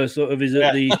whoever sort of is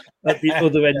at the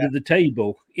other end of the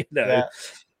table.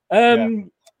 The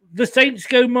Saints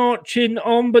go marching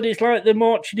on, but it's like they're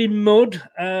marching in mud.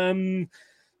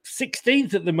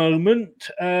 16th at the moment,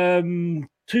 2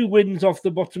 wins off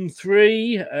the bottom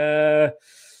 3,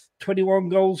 21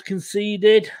 goals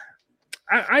conceded.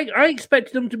 I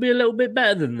expected them to be a little bit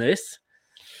better than this.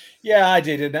 Yeah, I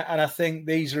did, and I think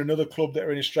these are another club that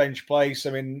are in a strange place.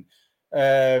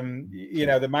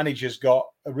 the manager's got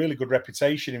a really good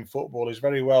reputation in football. He's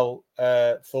very well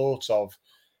thought of.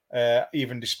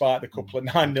 Even despite the couple of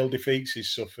 9-0 defeats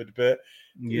he's suffered. But,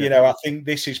 I think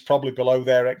this is probably below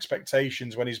their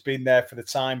expectations when he's been there for the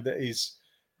time that he's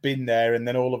been there. And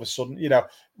then all of a sudden,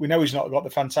 we know he's not got the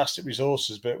fantastic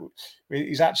resources, but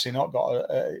he's actually not got,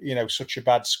 such a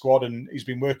bad squad. And he's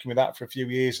been working with that for a few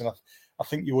years. And I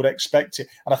think you would expect it.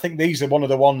 And I think these are one of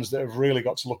the ones that have really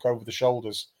got to look over the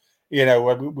shoulders.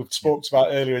 We've spoke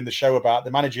about earlier in the show about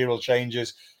the managerial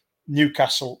changes.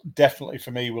 Newcastle definitely,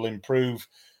 for me, will improve.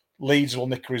 Leeds will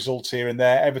nick a result here and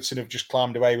there. Everton have just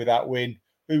climbed away with that win.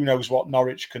 Who knows what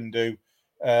Norwich can do?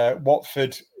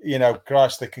 Watford,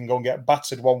 Christ, they can go and get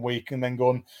battered one week and then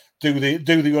go and do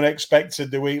the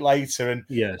unexpected the week later. And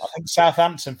I think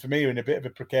Southampton, for me, are in a bit of a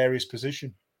precarious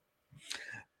position.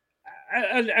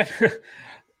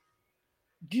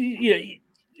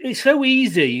 It's so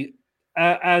easy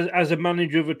as a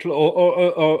manager of a club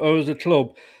or as a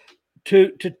club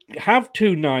to have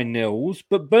 2 9-0s,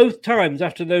 but both times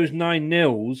after those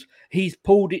 9-0s, he's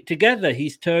pulled it together.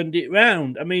 He's turned it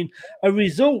round. A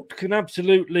result can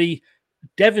absolutely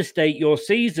devastate your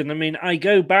season. I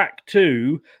go back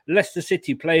to Leicester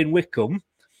City playing Wycombe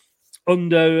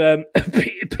under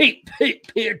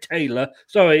Peter Taylor.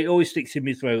 Sorry, it always sticks in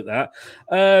my throat that.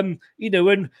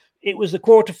 When it was the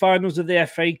quarterfinals of the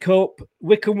FA Cup,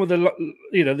 Wycombe were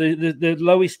the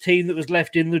lowest team that was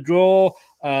left in the draw.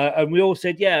 And we all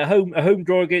said, a home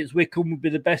draw against Wycombe would be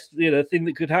the best thing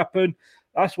that could happen.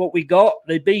 That's what we got.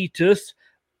 They beat us.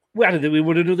 I don't think we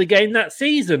won another game that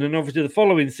season. And obviously the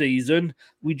following season,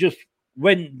 we just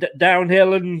went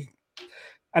downhill and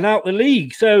out the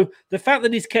league. So the fact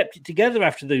that he's kept it together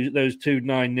after those 2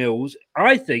 9-0s,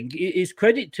 I think, is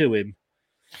credit to him.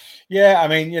 Yeah, I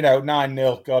mean,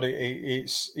 9-0. God,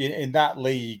 it's in that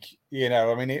league.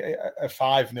 I mean, a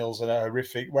 5-0's a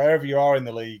horrific. Wherever you are in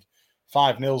the league,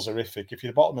 5-0's horrific. If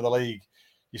you're the bottom of the league,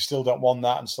 you still don't want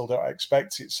that and still don't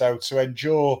expect it. So to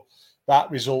endure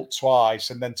that result twice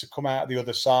and then to come out the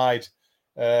other side,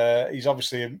 he's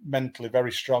obviously a mentally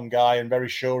very strong guy and very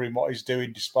sure in what he's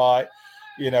doing, despite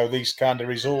these kind of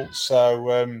results.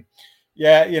 So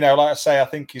yeah, like I say, I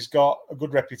think he's got a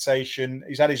good reputation.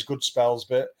 He's had his good spells,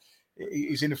 but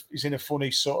he's in a funny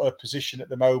sort of position at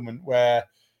the moment where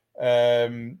I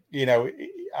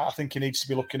think he needs to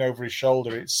be looking over his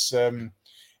shoulder. It's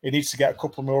he needs to get a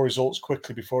couple more results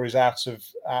quickly before he's out of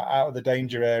the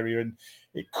danger area, and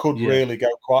it could really go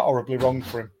quite horribly wrong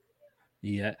for him.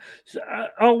 Yeah. So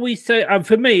are we say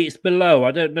for me it's below?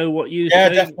 I don't know what you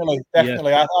say. Definitely.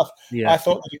 Yeah. I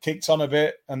thought that he kicked on a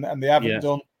bit and they haven't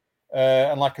done.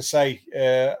 And like I say,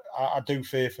 I do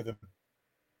fear for them.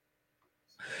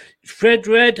 Fred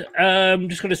Red, I'm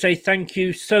just going to say thank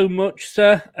you so much,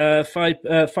 sir.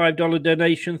 $5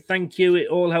 donation. Thank you. It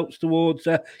all helps towards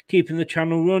keeping the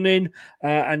channel running.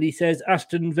 And he says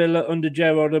Aston Villa under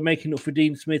Gerrard are making up for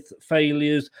Dean Smith's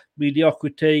failures,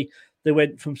 mediocrity. They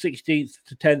went from 16th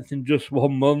to 10th in just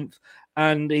 1 month.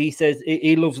 And he says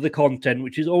he loves the content,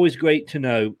 which is always great to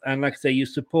know. And like I say, your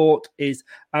support is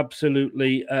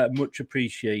absolutely much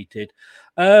appreciated.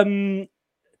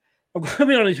 I'm going to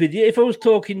be honest with you. If I was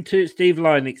talking to Steve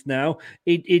Lynix now,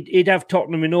 he'd have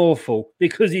Tottenham in awful,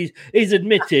 because he's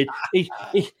admitted he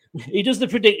does the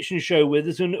prediction show with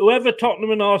us, and whoever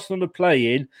Tottenham and Arsenal are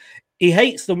playing, he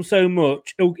hates them so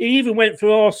much. He even went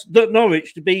for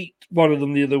Norwich to beat one of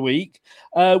them the other week.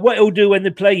 What he'll do when they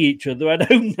play each other, I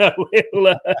don't know.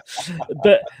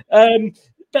 But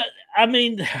I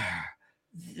mean,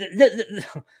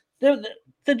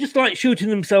 they're just like shooting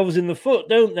themselves in the foot,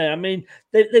 don't they? I mean,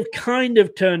 they've kind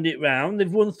of turned it round.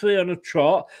 They've won 3 on a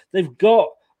trot. They've got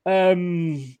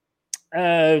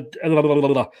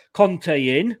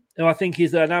Conte in, who I think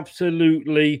is an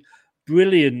absolutely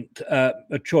brilliant a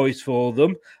choice for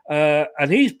them.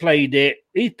 And he's played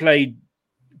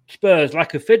Spurs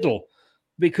like a fiddle,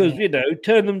 because,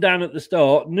 turned them down at the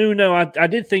start. Nuno, I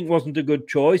did think wasn't a good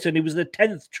choice, and he was the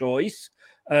 10th choice.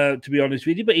 To be honest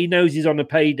with you, but he knows he's on a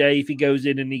payday if he goes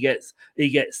in and he gets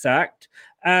sacked.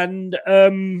 And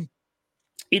along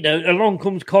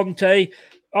comes Conte.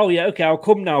 Oh yeah, okay, I'll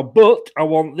come now, but I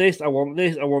want this. I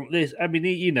mean,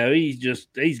 he's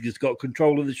just got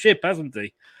control of the ship, hasn't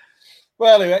he?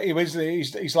 Well,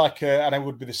 he's like, and it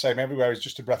would be the same everywhere. He's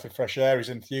just a breath of fresh air. His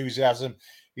enthusiasm,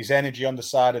 his energy on the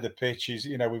side of the pitch.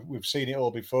 We've seen it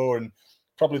all before, and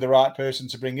probably the right person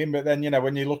to bring in. But then,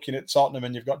 when you're looking at Tottenham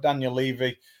and you've got Daniel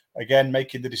Levy, again,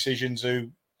 making the decisions,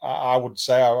 who I would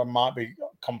say, I might be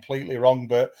completely wrong,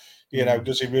 but,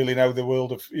 does he really know the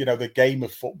world of, the game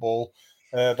of football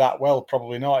that well?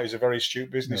 Probably not. He's a very astute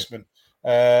businessman.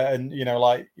 And,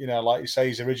 like you say,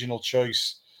 his original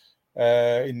choice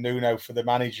in Nuno for the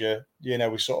manager, we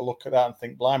sort of look at that and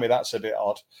think, blimey, that's a bit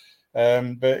odd.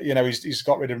 But he's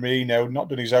got rid of Mourinho, not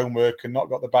done his own work, and not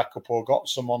got the backup or got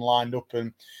someone lined up,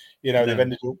 and they've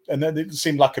ended up, and then it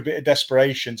seemed like a bit of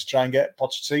desperation to try and get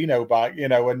Pochettino back,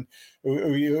 and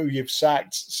who you've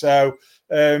sacked. So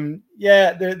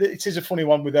it is a funny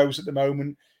one with those at the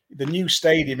moment. The new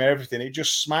stadium, everything, it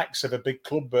just smacks of a big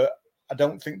club, but I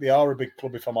don't think they are a big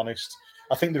club, if I'm honest.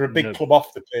 I think they're a big club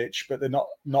off the pitch, but they're not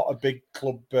a big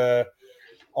club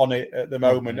on it at the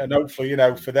moment. And hopefully,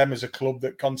 for them as a club,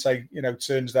 that Conte,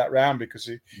 turns that round, because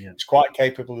he's quite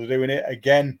capable of doing it.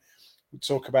 Again, we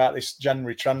talk about this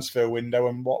January transfer window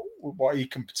and what he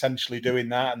can potentially do in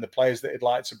that, and the players that he'd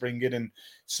like to bring in and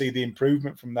see the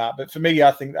improvement from that. But for me,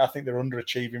 I think they're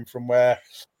underachieving from where,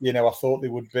 I thought they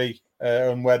would be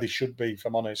and where they should be, if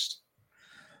I'm honest.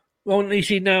 Well,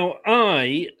 Nishi, now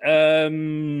thank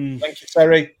you,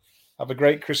 Terry. Have a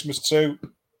great Christmas too.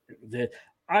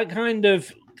 I kind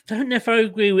of don't know if I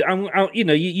agree with.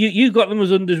 You got them as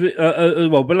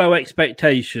below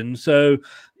expectations. So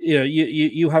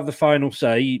you have the final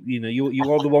say. You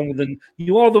are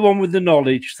the one with the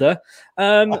knowledge, sir.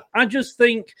 I just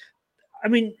think, I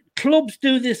mean, clubs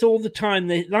do this all the time.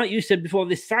 They, like you said before,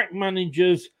 they sack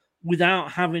managers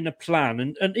without having a plan.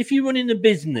 And if you run in a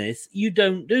business, you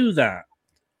don't do that.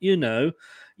 You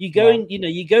go in,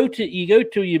 you go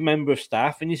to your member of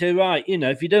staff and you say, right,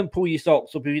 if you don't pull your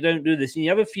socks up, if you don't do this, and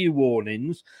you have a few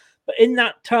warnings, but in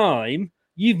that time,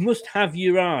 you must have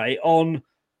your eye on,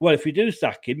 well, if we do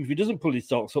sack him, if he doesn't pull his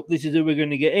socks up, this is who we're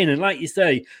going to get in. And like you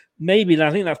say, maybe,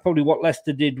 I think that's probably what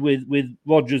Leicester did with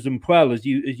Rodgers and Puel, as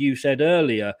you said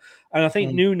earlier. And I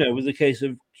think Nuno was a case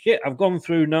of, shit, I've gone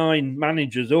through 9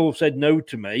 managers, all said no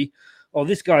to me. oh,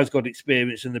 this guy's got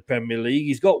experience in the Premier League.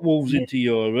 He's got Wolves into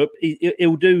Europe.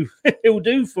 He'll do. He'll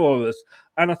do for us.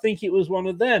 And I think it was one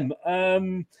of them.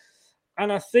 And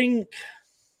I think,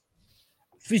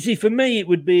 for me, it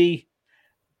would be.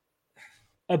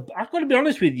 I've got to be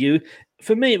honest with you.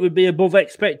 For me, it would be above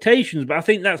expectations. But I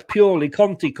think that's purely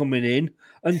Conte coming in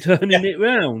and turning it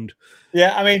round.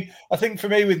 Yeah, I mean, I think for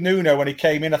me with Nuno when he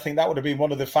came in, I think that would have been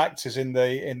one of the factors in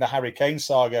the Harry Kane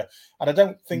saga. And I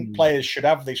don't think players should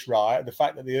have this right. The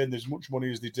fact that they earn as much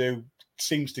money as they do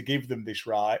seems to give them this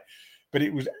right. But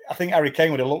I think Harry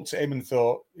Kane would have looked at him and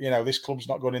thought, this club's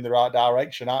not going in the right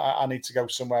direction. I need to go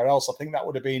somewhere else. I think that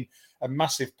would have been a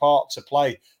massive part to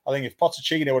play. I think if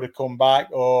Pochettino would have come back,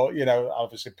 or,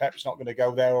 obviously Pep's not going to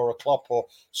go there, or a Klopp, or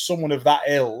someone of that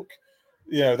ilk,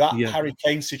 Harry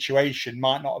Kane situation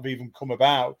might not have even come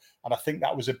about. And I think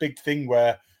that was a big thing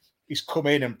where he's come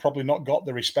in and probably not got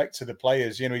the respect to the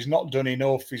players. He's not done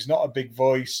enough. He's not a big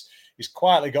voice. He's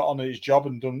quietly got on his job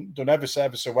and done ever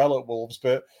so well at Wolves.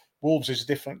 But Wolves is a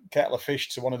different kettle of fish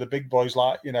to one of the big boys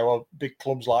or big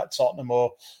clubs like Tottenham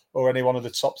or any one of the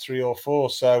top 3 or 4.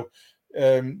 So,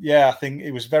 I think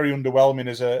it was very underwhelming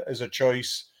as a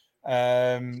choice.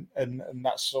 And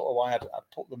that's sort of why I'd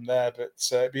put them there. But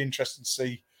it'd be interesting to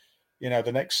see,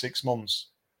 the next 6 months.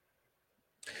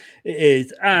 It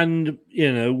is, and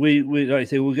we like I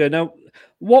say, we'll go now.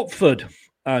 Watford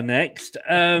are next,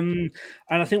 and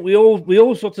I think we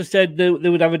all sort of said they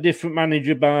would have a different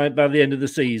manager by the end of the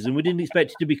season. We didn't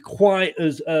expect it to be quite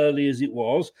as early as it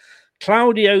was.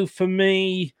 Claudio, for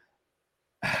me,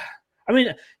 I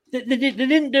mean. They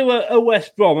didn't do a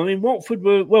West Brom. I mean, Watford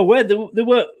were where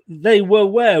they were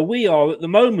where we are at the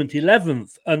moment,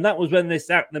 11th, and that was when they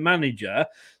sacked the manager.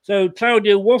 So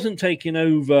Claudio wasn't taking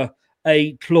over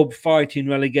a club fighting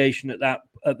relegation at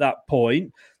that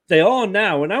point. They are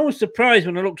now, and I was surprised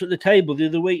when I looked at the table the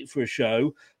other week for a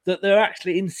show that they're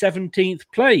actually in 17th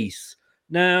place.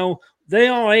 Now they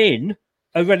are in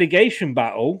a relegation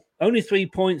battle, only 3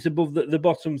 points above the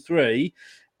bottom 3.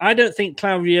 I don't think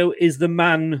Claudio is the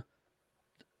man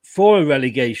for a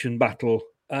relegation battle,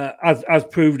 as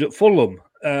proved at Fulham.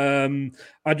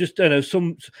 I just don't know.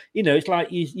 It's like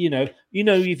if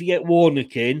you get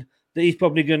Warnock in, that he's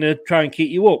probably going to try and keep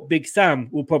you up. Big Sam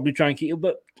will probably try and keep you up,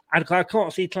 but I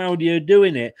can't see Claudio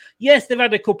doing it. Yes, they've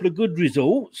had a couple of good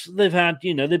results. They've had,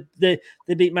 they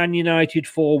beat Man United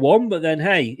 4-1, but then,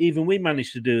 hey, even we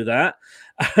managed to do that.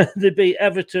 They beat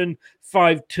Everton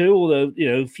 5-2, although,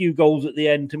 a few goals at the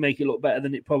end to make it look better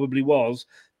than it probably was.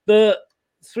 But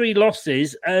 3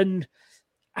 losses, but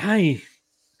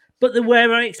they're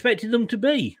where I expected them to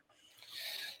be.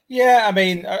 Yeah, I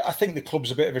mean, I think the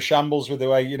club's a bit of a shambles with the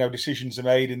way, decisions are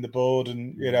made in the board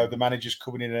and, the managers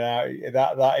coming in and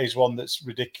out. That is one that's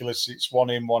ridiculous. It's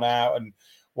one in, one out. And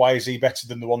why is he better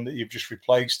than the one that you've just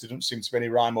replaced? There doesn't seem to be any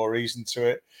rhyme or reason to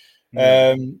it.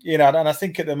 And I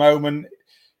think at the moment,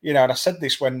 and I said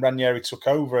this when Ranieri took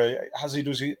over, has he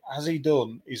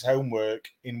done his homework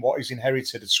in what he's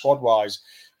inherited squad-wise?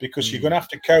 Because you're going to have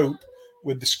to cope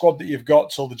with the squad that you've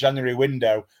got till the January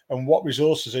window, and what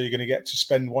resources are you going to get to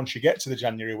spend once you get to the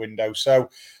January window? So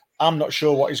I'm not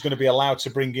sure what he's going to be allowed to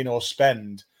bring in or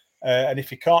spend. And if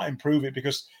he can't improve it,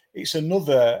 because it's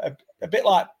a bit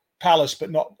like Palace, but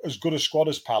not as good a squad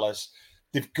as Palace.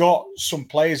 They've got some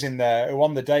players in there who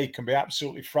on the day can be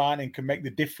absolutely frightening, can make the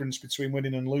difference between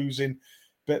winning and losing,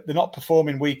 but they're not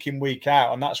performing week in, week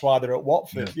out. And that's why they're at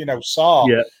Watford. Yeah.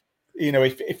 Sarr,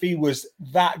 if he was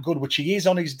that good, which he is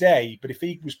on his day, but if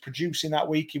he was producing that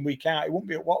week in, week out, he wouldn't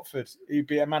be at Watford. He'd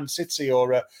be at Man City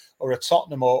or a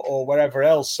Tottenham or wherever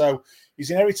else. So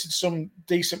he's inherited some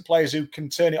decent players who can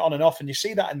turn it on and off. And you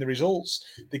see that in the results.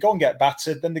 They go and get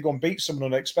battered, then they go and beat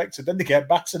someone unexpected, then they get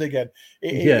battered again.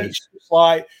 It's just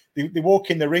like they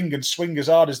walk in the ring and swing as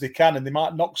hard as they can, and they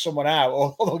might knock someone out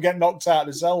or they'll get knocked out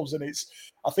themselves. And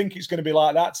I think it's going to be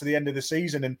like that to the end of the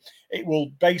season. And it will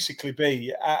basically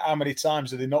be how many times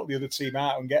do they knock the other team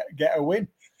out and get a win.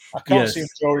 I can't see him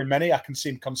drawing many. I can see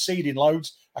him conceding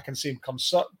loads. I can see him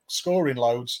scoring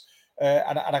loads.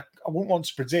 And I wouldn't want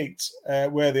to predict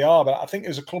where they are, but I think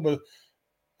as a club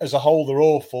as a whole, they're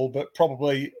awful, but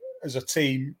probably as a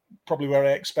team, probably where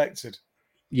I expected.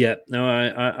 Yeah, no,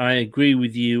 I agree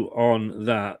with you on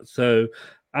that. So,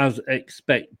 as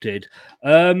expected,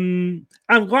 I'm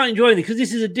quite enjoying it because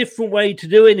this is a different way to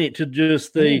doing it to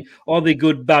just are they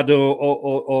good, bad,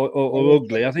 or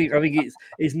ugly. I think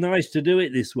it's nice to do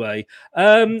it this way.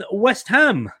 West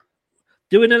Ham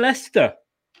doing a Leicester.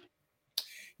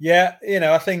 Yeah,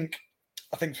 I think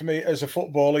for me as a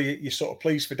footballer, you're sort of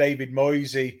pleased for David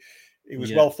Moyes. He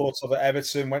was well thought of at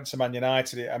Everton, went to Man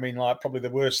United. I mean, like probably the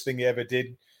worst thing he ever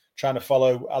did, trying to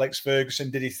follow Alex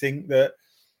Ferguson? Did he think that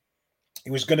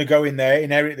he was going to go in there,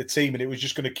 inherit the team, and it was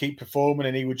just going to keep performing,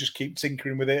 and he would just keep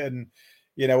tinkering with it, and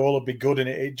all would be good? And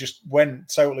it just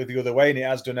went totally the other way, and it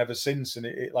has done ever since. And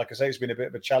it, like I say, it's been a bit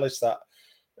of a chalice, that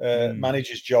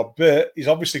manager's job. But he's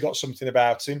obviously got something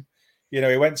about him.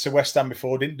 He went to West Ham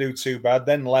before, didn't do too bad,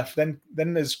 then left, then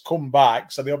has come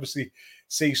back. So they obviously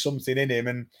see something in him.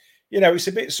 And, it's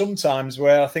a bit sometimes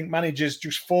where I think managers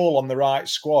just fall on the right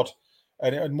squad.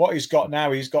 And what he's got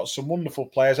now, he's got some wonderful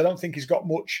players. I don't think he's got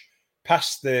much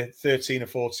past the 13 or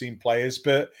 14 players,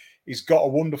 but he's got a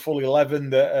wonderful 11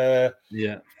 that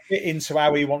fit into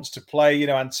how he wants to play.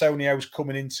 Antonio's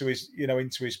coming into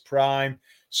his prime.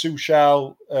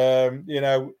 Součal,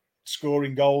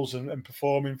 scoring goals and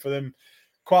performing for them.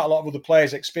 Quite a lot of other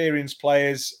players, experienced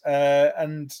players,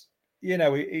 and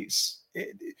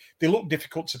they look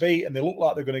difficult to beat, and they look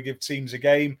like they're going to give teams a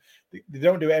game. They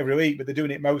don't do it every week, but they're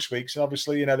doing it most weeks. And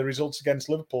obviously, the results against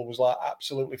Liverpool was like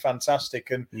absolutely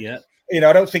fantastic. And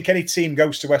I don't think any team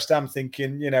goes to West Ham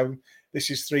thinking, this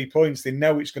is 3 points. They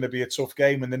know it's going to be a tough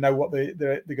game, and they know what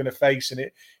they're going to face, and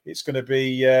it's going to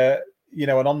be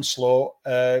an onslaught.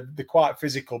 They're quite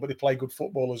physical, but they play good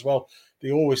football as well.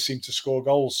 They always seem to score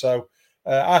goals. So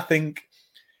I think,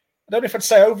 I don't know if I'd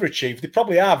say overachieved. They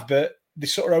probably have, but they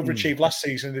sort of overachieved last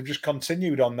season. They've just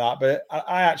continued on that. But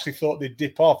I actually thought they'd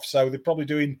dip off. So they're probably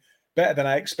doing better than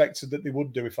I expected that they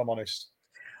would do, if I'm honest.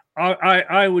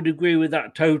 I would agree with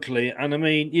that totally. And I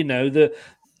mean,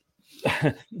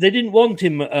 they didn't want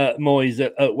him, Moyes,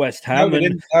 at West Ham. No, they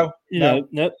didn't. No.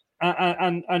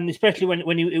 And especially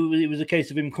when it was a case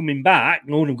of him coming back.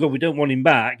 Oh no, God, we don't want him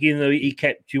back. He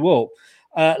kept you up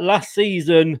last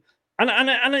season,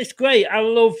 and it's great. I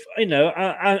love,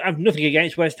 I have nothing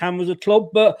against West Ham as a club,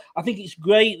 but I think it's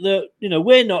great that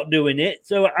we're not doing it.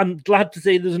 So I'm glad to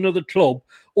see there's another club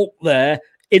up there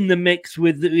in the mix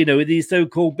with with these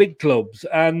so-called big clubs.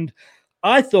 And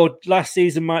I thought last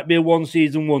season might be a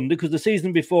one-season wonder, because the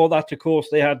season before that, of course,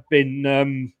 they had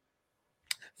been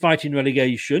fighting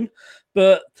relegation,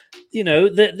 but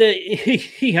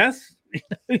he has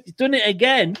he's done it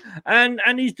again,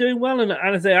 and he's doing well. And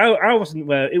I say I wasn't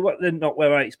they're not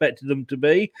where I expected them to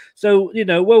be. So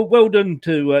well done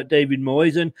to David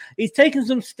Moyes, and he's taken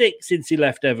some sticks since he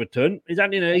left Everton.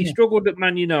 He struggled at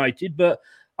Man United, but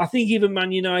I think even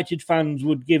Man United fans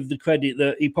would give the credit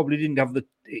that he probably didn't have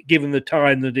given the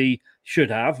time that he should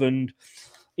have. And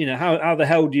how the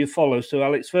hell do you follow Sir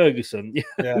Alex Ferguson?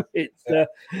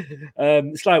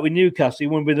 It's like with Newcastle, you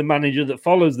want to be the manager that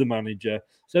follows the manager.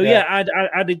 So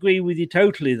I'd agree with you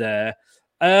totally there.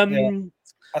 I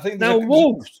think now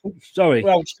Wolves. Sorry.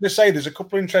 Well, I was going to say there's a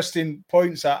couple of interesting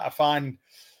points that I find,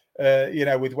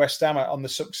 with West Ham on the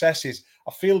successes.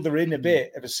 I feel they're in a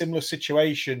bit of a similar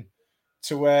situation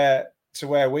to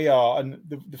where we are. And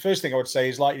the first thing I would say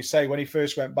is, like you say, when he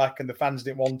first went back and the fans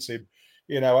didn't want him.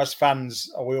 As fans,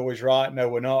 are we always right? No,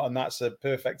 we're not. And that's a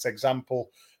perfect example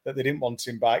that they didn't want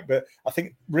him back. But I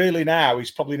think really now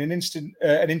he's probably in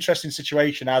an interesting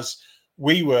situation, as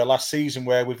we were last season,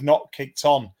 where we've not kicked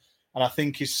on. And I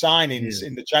think his signings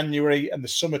in the January and the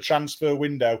summer transfer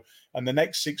window and the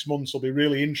next 6 months will be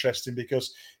really interesting,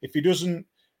 because if he doesn't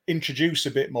introduce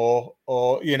a bit more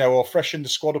or freshen the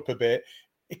squad up a bit,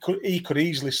 he could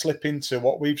easily slip into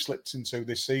what we've slipped into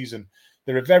this season.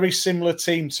 They're a very similar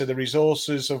team to the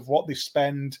resources of what they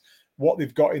spend, what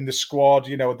they've got in the squad,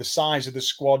 the size of the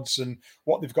squads and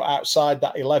what they've got outside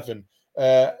that 11.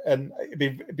 And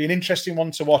it'd be an interesting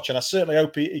one to watch. And I certainly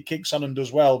hope he kicks on and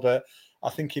does well. But I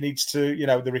think he needs to,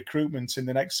 the recruitment in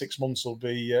the next 6 months will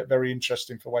be very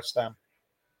interesting for West Ham.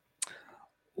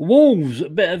 Wolves, a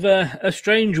bit of a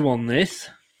strange one, this.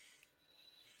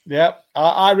 Yeah,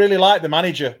 I really like the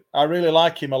manager. I really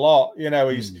like him a lot.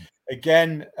 He's...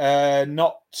 Again,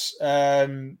 not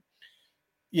someone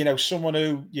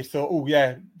who you thought, oh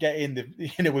yeah, get in.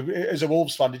 As a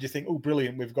Wolves fan, did you think, oh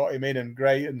brilliant, we've got him in and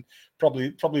great, and probably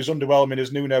as underwhelming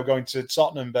as Nuno going to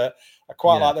Tottenham. But I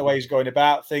quite like the way he's going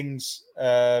about things.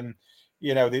 They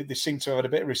seem to have had a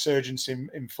bit of resurgence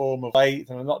in form of late,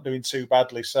 and are not doing too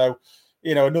badly. So,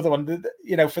 another one.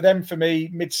 For me,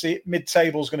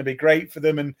 mid-table is going to be great for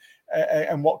them, and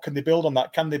what can they build on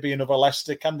that? Can they be another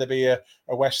Leicester? Can they be a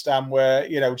West Ham where,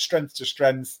 strength to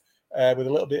strength with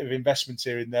a little bit of investment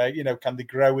here and there, can they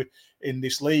grow in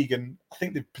this league? And I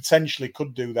think they potentially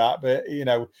could do that, but,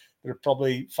 they'll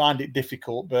probably find it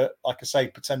difficult. But like I say,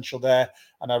 potential there.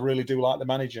 And I really do like the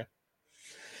manager.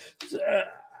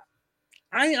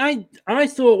 I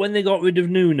thought when they got rid of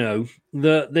Nuno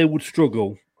that they would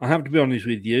struggle. I have to be honest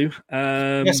with you.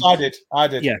 Yes, I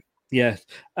did. Yeah. Yes,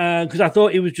 because I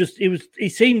thought he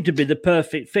seemed to be the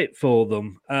perfect fit for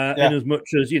them. In as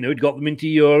much as he'd got them into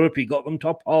Europe, he got them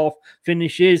top half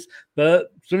finishes,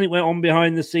 but something went on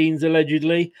behind the scenes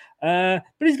allegedly. But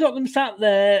he's got them sat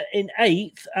there in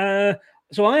 8th.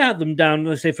 So I had them down,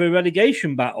 let's say, for a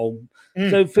relegation battle.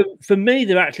 So for me,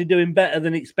 they're actually doing better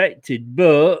than expected.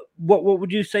 But what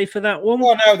would you say for that one?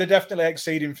 Well, no, they're definitely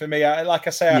exceeding for me. Like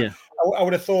I say, I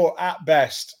would have thought at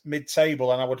best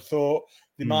mid-table, and I would have thought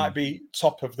they might be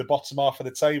top of the bottom half of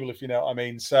the table, if you know what I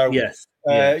mean. So,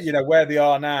 where they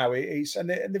are now, and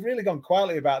they've really gone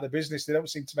quietly about the business. They don't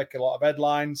seem to make a lot of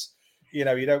headlines. You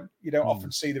don't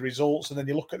often see the results, and then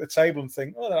you look at the table and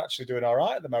think, oh, they're actually doing all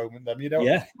right at the moment. Then you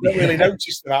don't really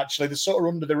notice them. Actually, they're sort of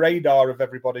under the radar of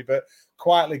everybody, but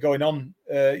quietly going on,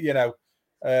 about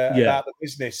the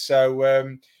business.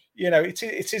 So,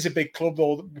 it is a big club.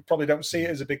 Though we probably don't see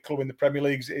it as a big club in the Premier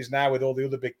League as it is now with all the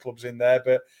other big clubs in there.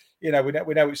 But we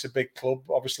know it's a big club.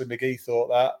 Obviously, McGee thought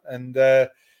that, and I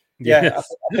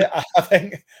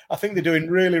think they're doing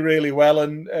really, really well.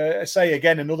 And I say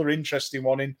again, another interesting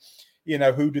one in.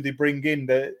 Who do they bring in?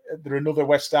 They're another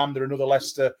West Ham, they're another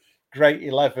Leicester, great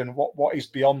 11. What is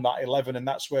beyond that 11? And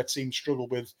that's where teams struggle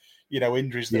with,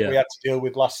 injuries that we had to deal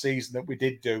with last season that we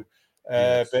did do.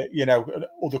 But,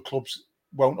 other clubs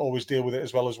won't always deal with it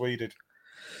as well as we did.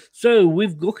 So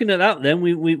we've looking at that then,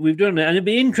 we've done it. And it'd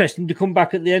be interesting to come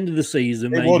back at the end of the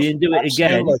season maybe and do it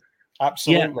again.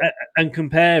 Absolutely. Yeah, and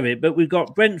compare it. But we've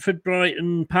got Brentford,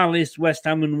 Brighton, Palace, West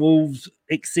Ham and Wolves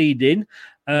exceeding.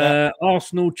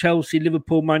 Arsenal, Chelsea,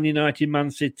 Liverpool, Man United, Man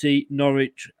City,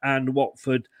 Norwich and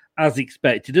Watford as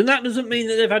expected. And that doesn't mean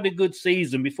that they've had a good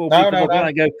season before people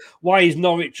go, why is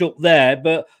Norwich up there?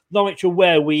 But Norwich are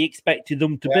where we expected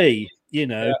them to be,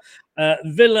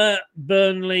 Villa,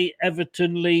 Burnley,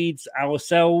 Everton, Leeds,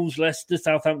 ourselves, Leicester,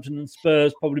 Southampton and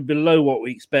Spurs probably below what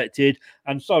we expected.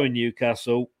 And sorry,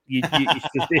 Newcastle,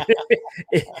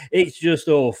 it's just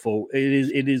awful.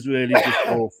 It is really just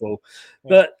awful.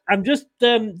 But I'm just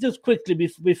quickly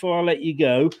before I let you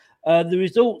go, the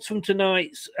results from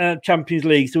tonight's Champions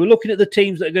League. So we're looking at the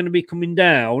teams that are going to be coming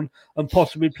down and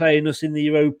possibly playing us in the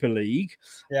Europa League.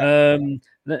 Let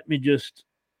me just.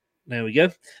 There we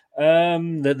go.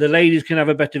 The ladies can have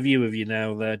a better view of you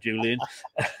now there, Julian.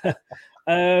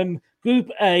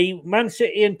 Group A, Man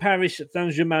City and Paris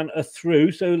Saint-Germain are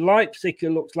through. So Leipzig,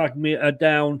 it looks like are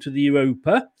down to the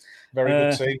Europa. Very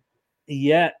good team.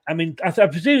 Yeah, I mean, I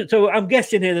presume, so I'm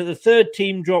guessing here that the third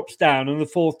team drops down and the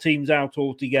fourth team's out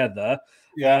altogether.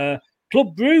 Yeah.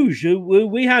 Club Brugge, who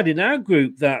we had in our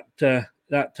group that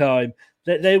time,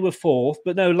 that they were fourth,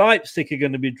 but no, Leipzig are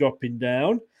going to be dropping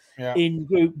down. Yeah. In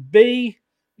Group B,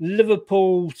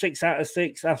 Liverpool 6 out of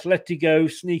 6,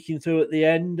 Atletico sneaking through at the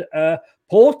end.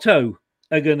 Porto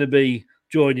are going to be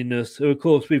joining us, who of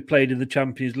course we've played in the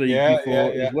Champions League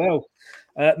before as well.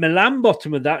 Milan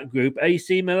bottom of that group,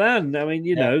 AC Milan. I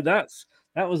mean, that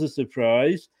was a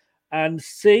surprise. And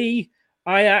C,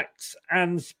 Ajax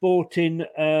and Sporting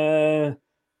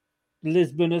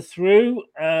Lisbon are through.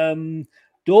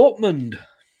 Dortmund,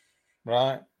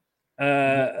 right?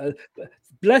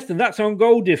 Bless them. That's on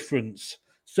goal difference.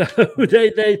 So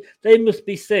they must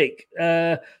be sick.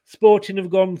 Sporting have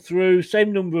gone through,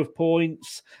 same number of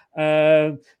points.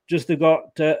 Just they've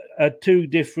got a 2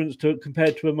 difference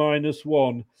compared to a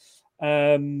 -1.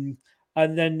 And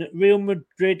then Real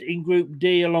Madrid in Group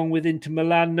D, along with Inter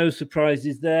Milan. No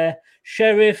surprises there.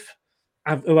 Sheriff,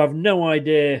 who have no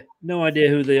idea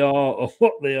who they are or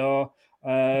what they are.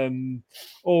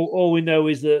 All we know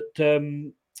is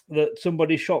that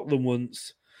somebody shot them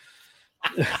once.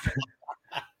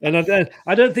 And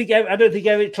I don't think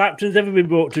Eric Clapton's ever been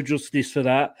brought to justice for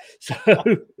that.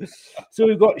 So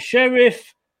we've got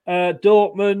Sheriff,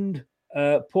 Dortmund,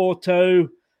 Porto,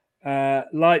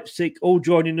 Leipzig, all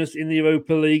joining us in the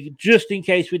Europa League. Just in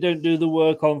case we don't do the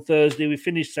work on Thursday, we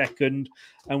finish second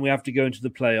and we have to go into the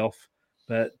playoff.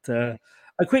 But a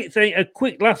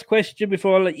quick last question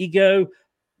before I let you go: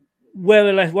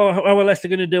 how are Leicester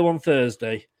going to do on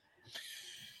Thursday?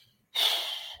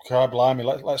 God blimey,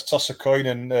 let's toss a coin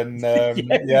and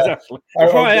exactly. I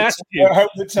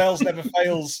hope the tails never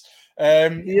fails.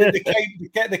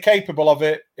 They're capable of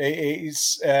it.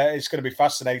 It's going to be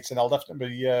fascinating. I'll definitely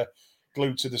be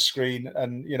glued to the screen,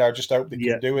 and just hope they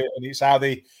can do it. And it's how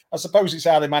they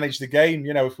manage the game.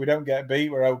 If we don't get beat,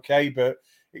 we're okay. But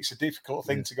it's a difficult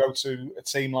thing to go to a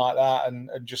team like that and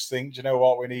just think, you know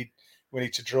what, we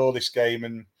need to draw this game.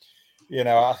 And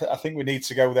I think we need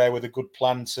to go there with a good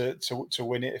plan to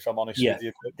win it. If I'm honest with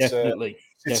you, but, definitely.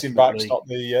 Sitting back's not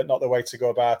the way to go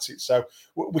about it. So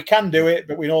we can do it,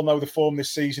 but we all know the form this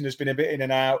season has been a bit in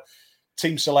and out.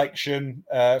 team selection,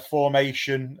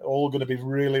 formation, all going to be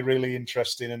really, really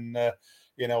interesting. And,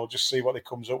 we'll just see what they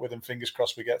comes up with, and fingers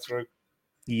crossed we get through.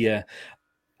 Yeah.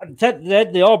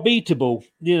 They are beatable.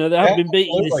 They have been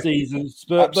beaten this season,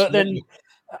 but then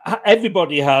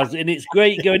everybody has, and it's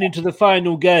great going into the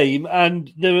final game.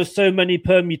 And there are so many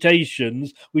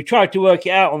permutations. We tried to work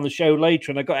it out on the show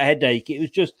later, and I got a headache. It was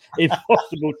just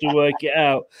impossible to work it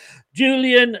out.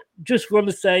 Julian, just want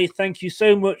to say thank you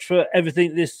so much for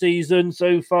everything this season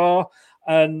so far,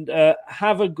 and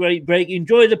have a great break.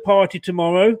 Enjoy the party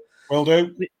tomorrow. Will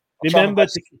do. Remember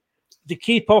to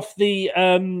keep off the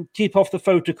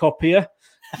photocopier.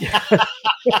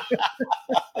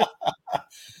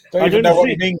 Don't even know what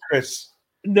you mean, Chris.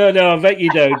 No, I bet you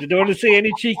don't. I don't want to see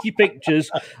any cheeky pictures.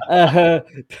 But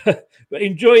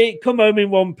enjoy it. Come home in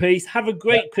one piece. Have a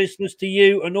great Christmas to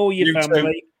you and all your family.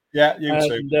 Too. Yeah,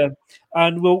 you too.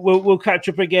 And we'll catch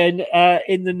up again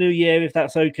in the new year if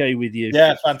that's okay with you.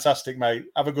 Yeah, fantastic, mate.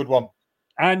 Have a good one.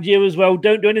 And you as well.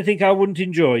 Don't do anything I wouldn't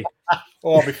enjoy.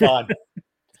 I'll be fine.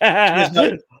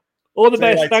 All the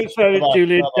best. Thanks for it,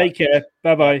 Julian. Bye-bye. Take care.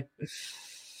 Bye-bye.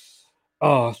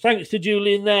 Oh, thanks to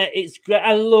Julian there. It's great.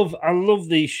 I love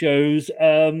these shows.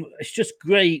 It's just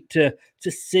great to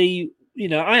see.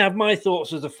 I have my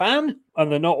thoughts as a fan,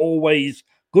 and they're not always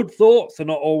good thoughts. They're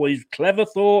not always clever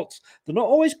thoughts. They're not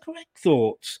always correct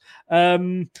thoughts.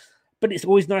 But it's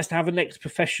always nice to have an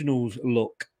ex-professional's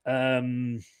look.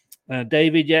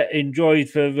 David, enjoyed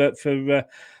for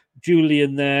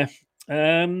Julian there.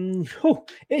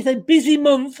 It's a busy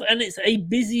month and it's a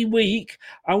busy week,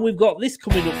 and we've got this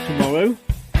coming up tomorrow.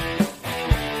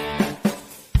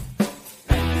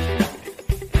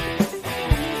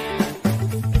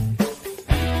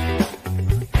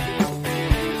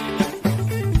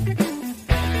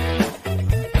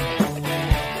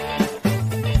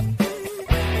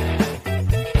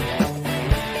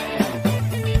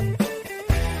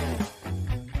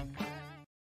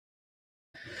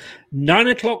 Nine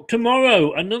o'clock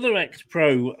tomorrow, another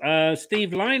ex-pro,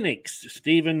 Stephen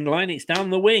Leinix down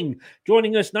the wing,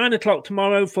 joining us 9 o'clock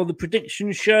tomorrow for the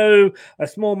prediction show, a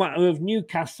small matter of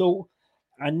Newcastle.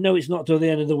 I know it's not till the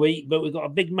end of the week, but we've got a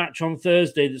big match on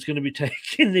Thursday that's going to be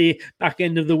taking the back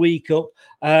end of the week up.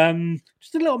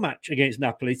 Just a little match against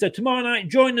Napoli. So tomorrow night,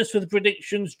 join us for the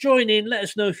predictions. Join in. Let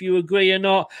us know if you agree or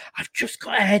not. I've just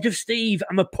got ahead of Steve.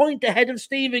 I'm a point ahead of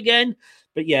Steve again.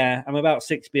 But yeah, I'm about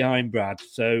 6 behind Brad.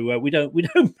 So we don't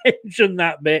mention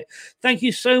that bit. Thank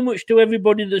you so much to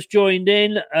everybody that's joined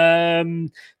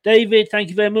in. David, thank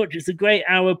you very much. It's a great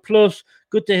hour plus.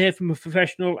 Good to hear from a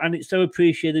professional, and it's so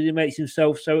appreciated. He makes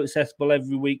himself so accessible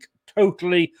every week.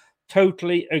 Totally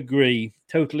agree.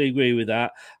 Totally agree with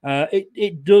that.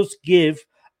 It does give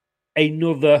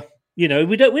another. We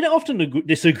don't often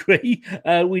disagree.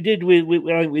 We did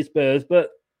with Spurs,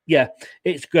 but. Yeah,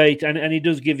 it's great, and he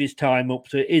does give his time up,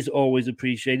 so it is always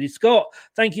appreciated. Scott,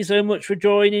 thank you so much for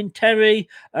joining. Terry,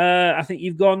 I think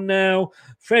you've gone now.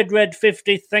 Fred Red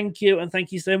 50, thank you, and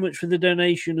thank you so much for the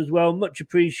donation as well. Much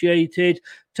appreciated.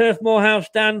 Turf Morehouse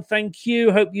Dan, thank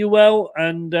you. Hope you're well,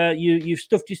 and you've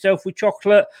stuffed yourself with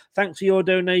chocolate. Thanks for your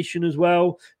donation as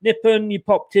well. Nippon, you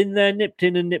popped in there, nipped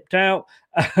in and nipped out,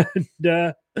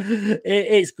 and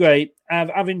it's great.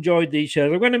 I've enjoyed these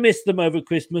shows. I'm going to miss them over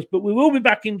Christmas, but we will be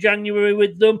back in January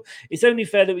with them. It's only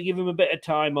fair that we give him a bit of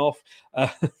time off.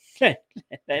 Let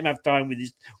him have time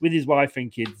with his wife and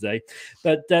kids, eh?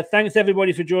 But thanks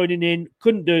everybody for joining in.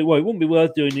 Couldn't do it. Well, it wouldn't be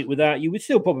worth doing it without you. We'd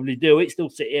still probably do it. Still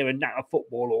sit here and natter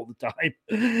football all the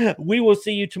time. We will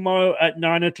see you tomorrow at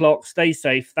 9 o'clock. Stay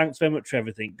safe. Thanks very much for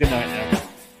everything. Good night now.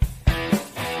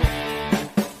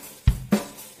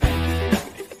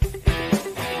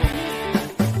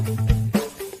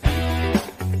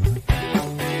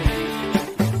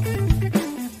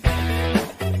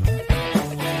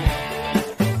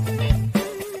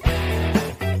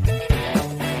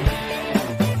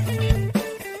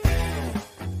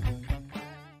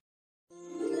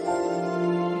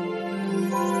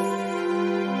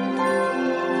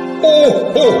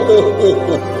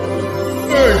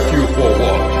 Thank you for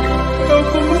watching.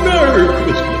 Have a Merry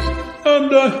Christmas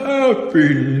and a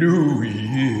Happy New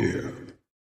Year.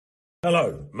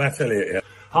 Hello, Matt Elliott here.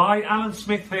 Hi, Alan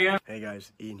Smith here. Hey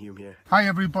guys, Ian Hume here. Hi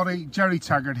everybody, Jerry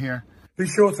Taggart here. Be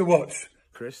sure to watch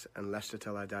Chris and Leicester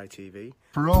Till I Die TV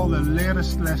for all the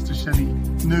latest Leicester City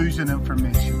news and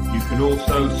information. You can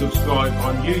also subscribe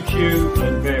on YouTube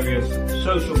and various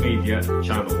social media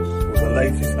channels for the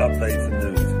latest updates and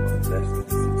news on Leicester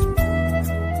City.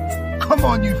 Come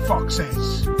on, you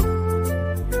foxes!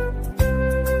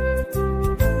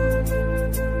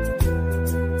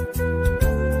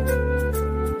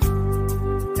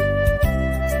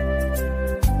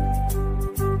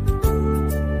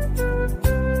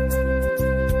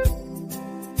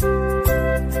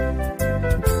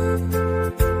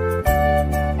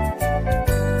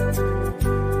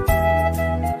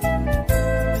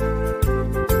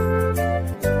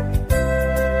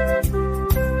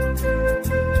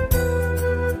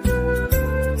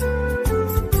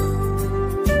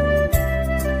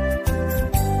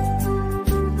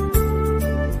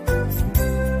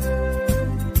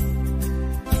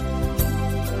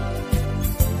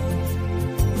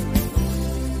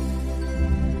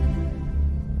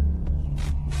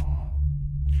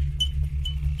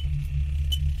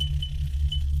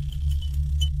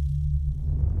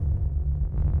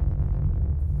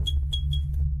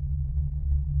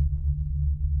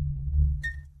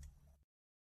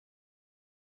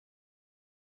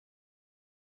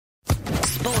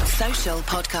 Social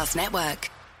Podcast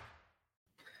Network.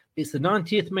 It's the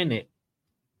 90th minute.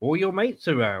 All your mates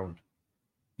around.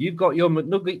 You've got your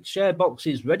McNugget share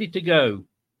boxes ready to go.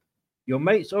 Your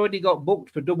mates already got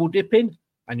booked for double dipping,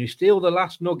 and you steal the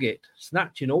last nugget,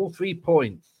 snatching all 3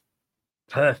 points.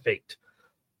 Perfect.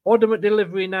 Order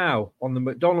McDelivery now on the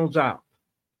McDonald's app.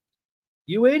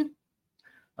 You in?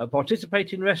 At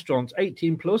participating restaurants,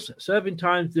 18 plus, serving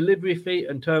times, delivery fee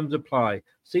and terms apply.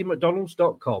 See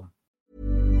mcdonalds.com.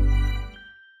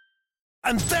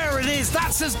 And there it is,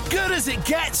 that's as good as it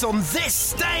gets on this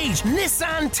stage.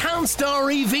 Nissan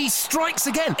Townstar EV strikes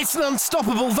again. It's an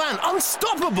unstoppable van,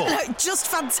 unstoppable. Just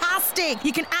fantastic.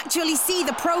 You can actually see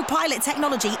the ProPilot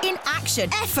technology in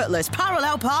action. Effortless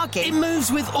parallel parking. It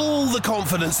moves with all the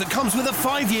confidence that comes with a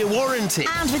 5-year warranty.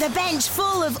 And with a bench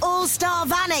full of all-star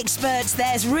van experts,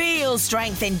 there's real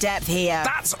strength in depth here.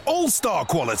 That's all-star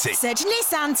quality. Search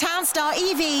Nissan Townstar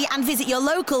EV and visit your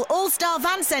local all-star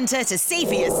van centre to see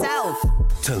for yourself.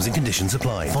 Terms and conditions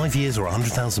apply. 5 years or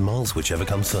 100,000 miles, whichever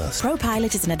comes first.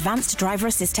 ProPilot is an advanced driver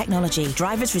assist technology.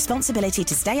 Driver's responsibility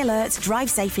to stay alert, drive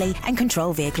safely, and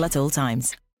control vehicle at all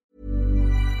times.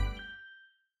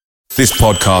 This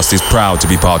podcast is proud to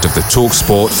be part of the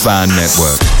TalkSport Fan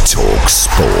Network.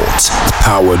 TalkSport.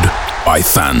 Powered by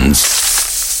fans.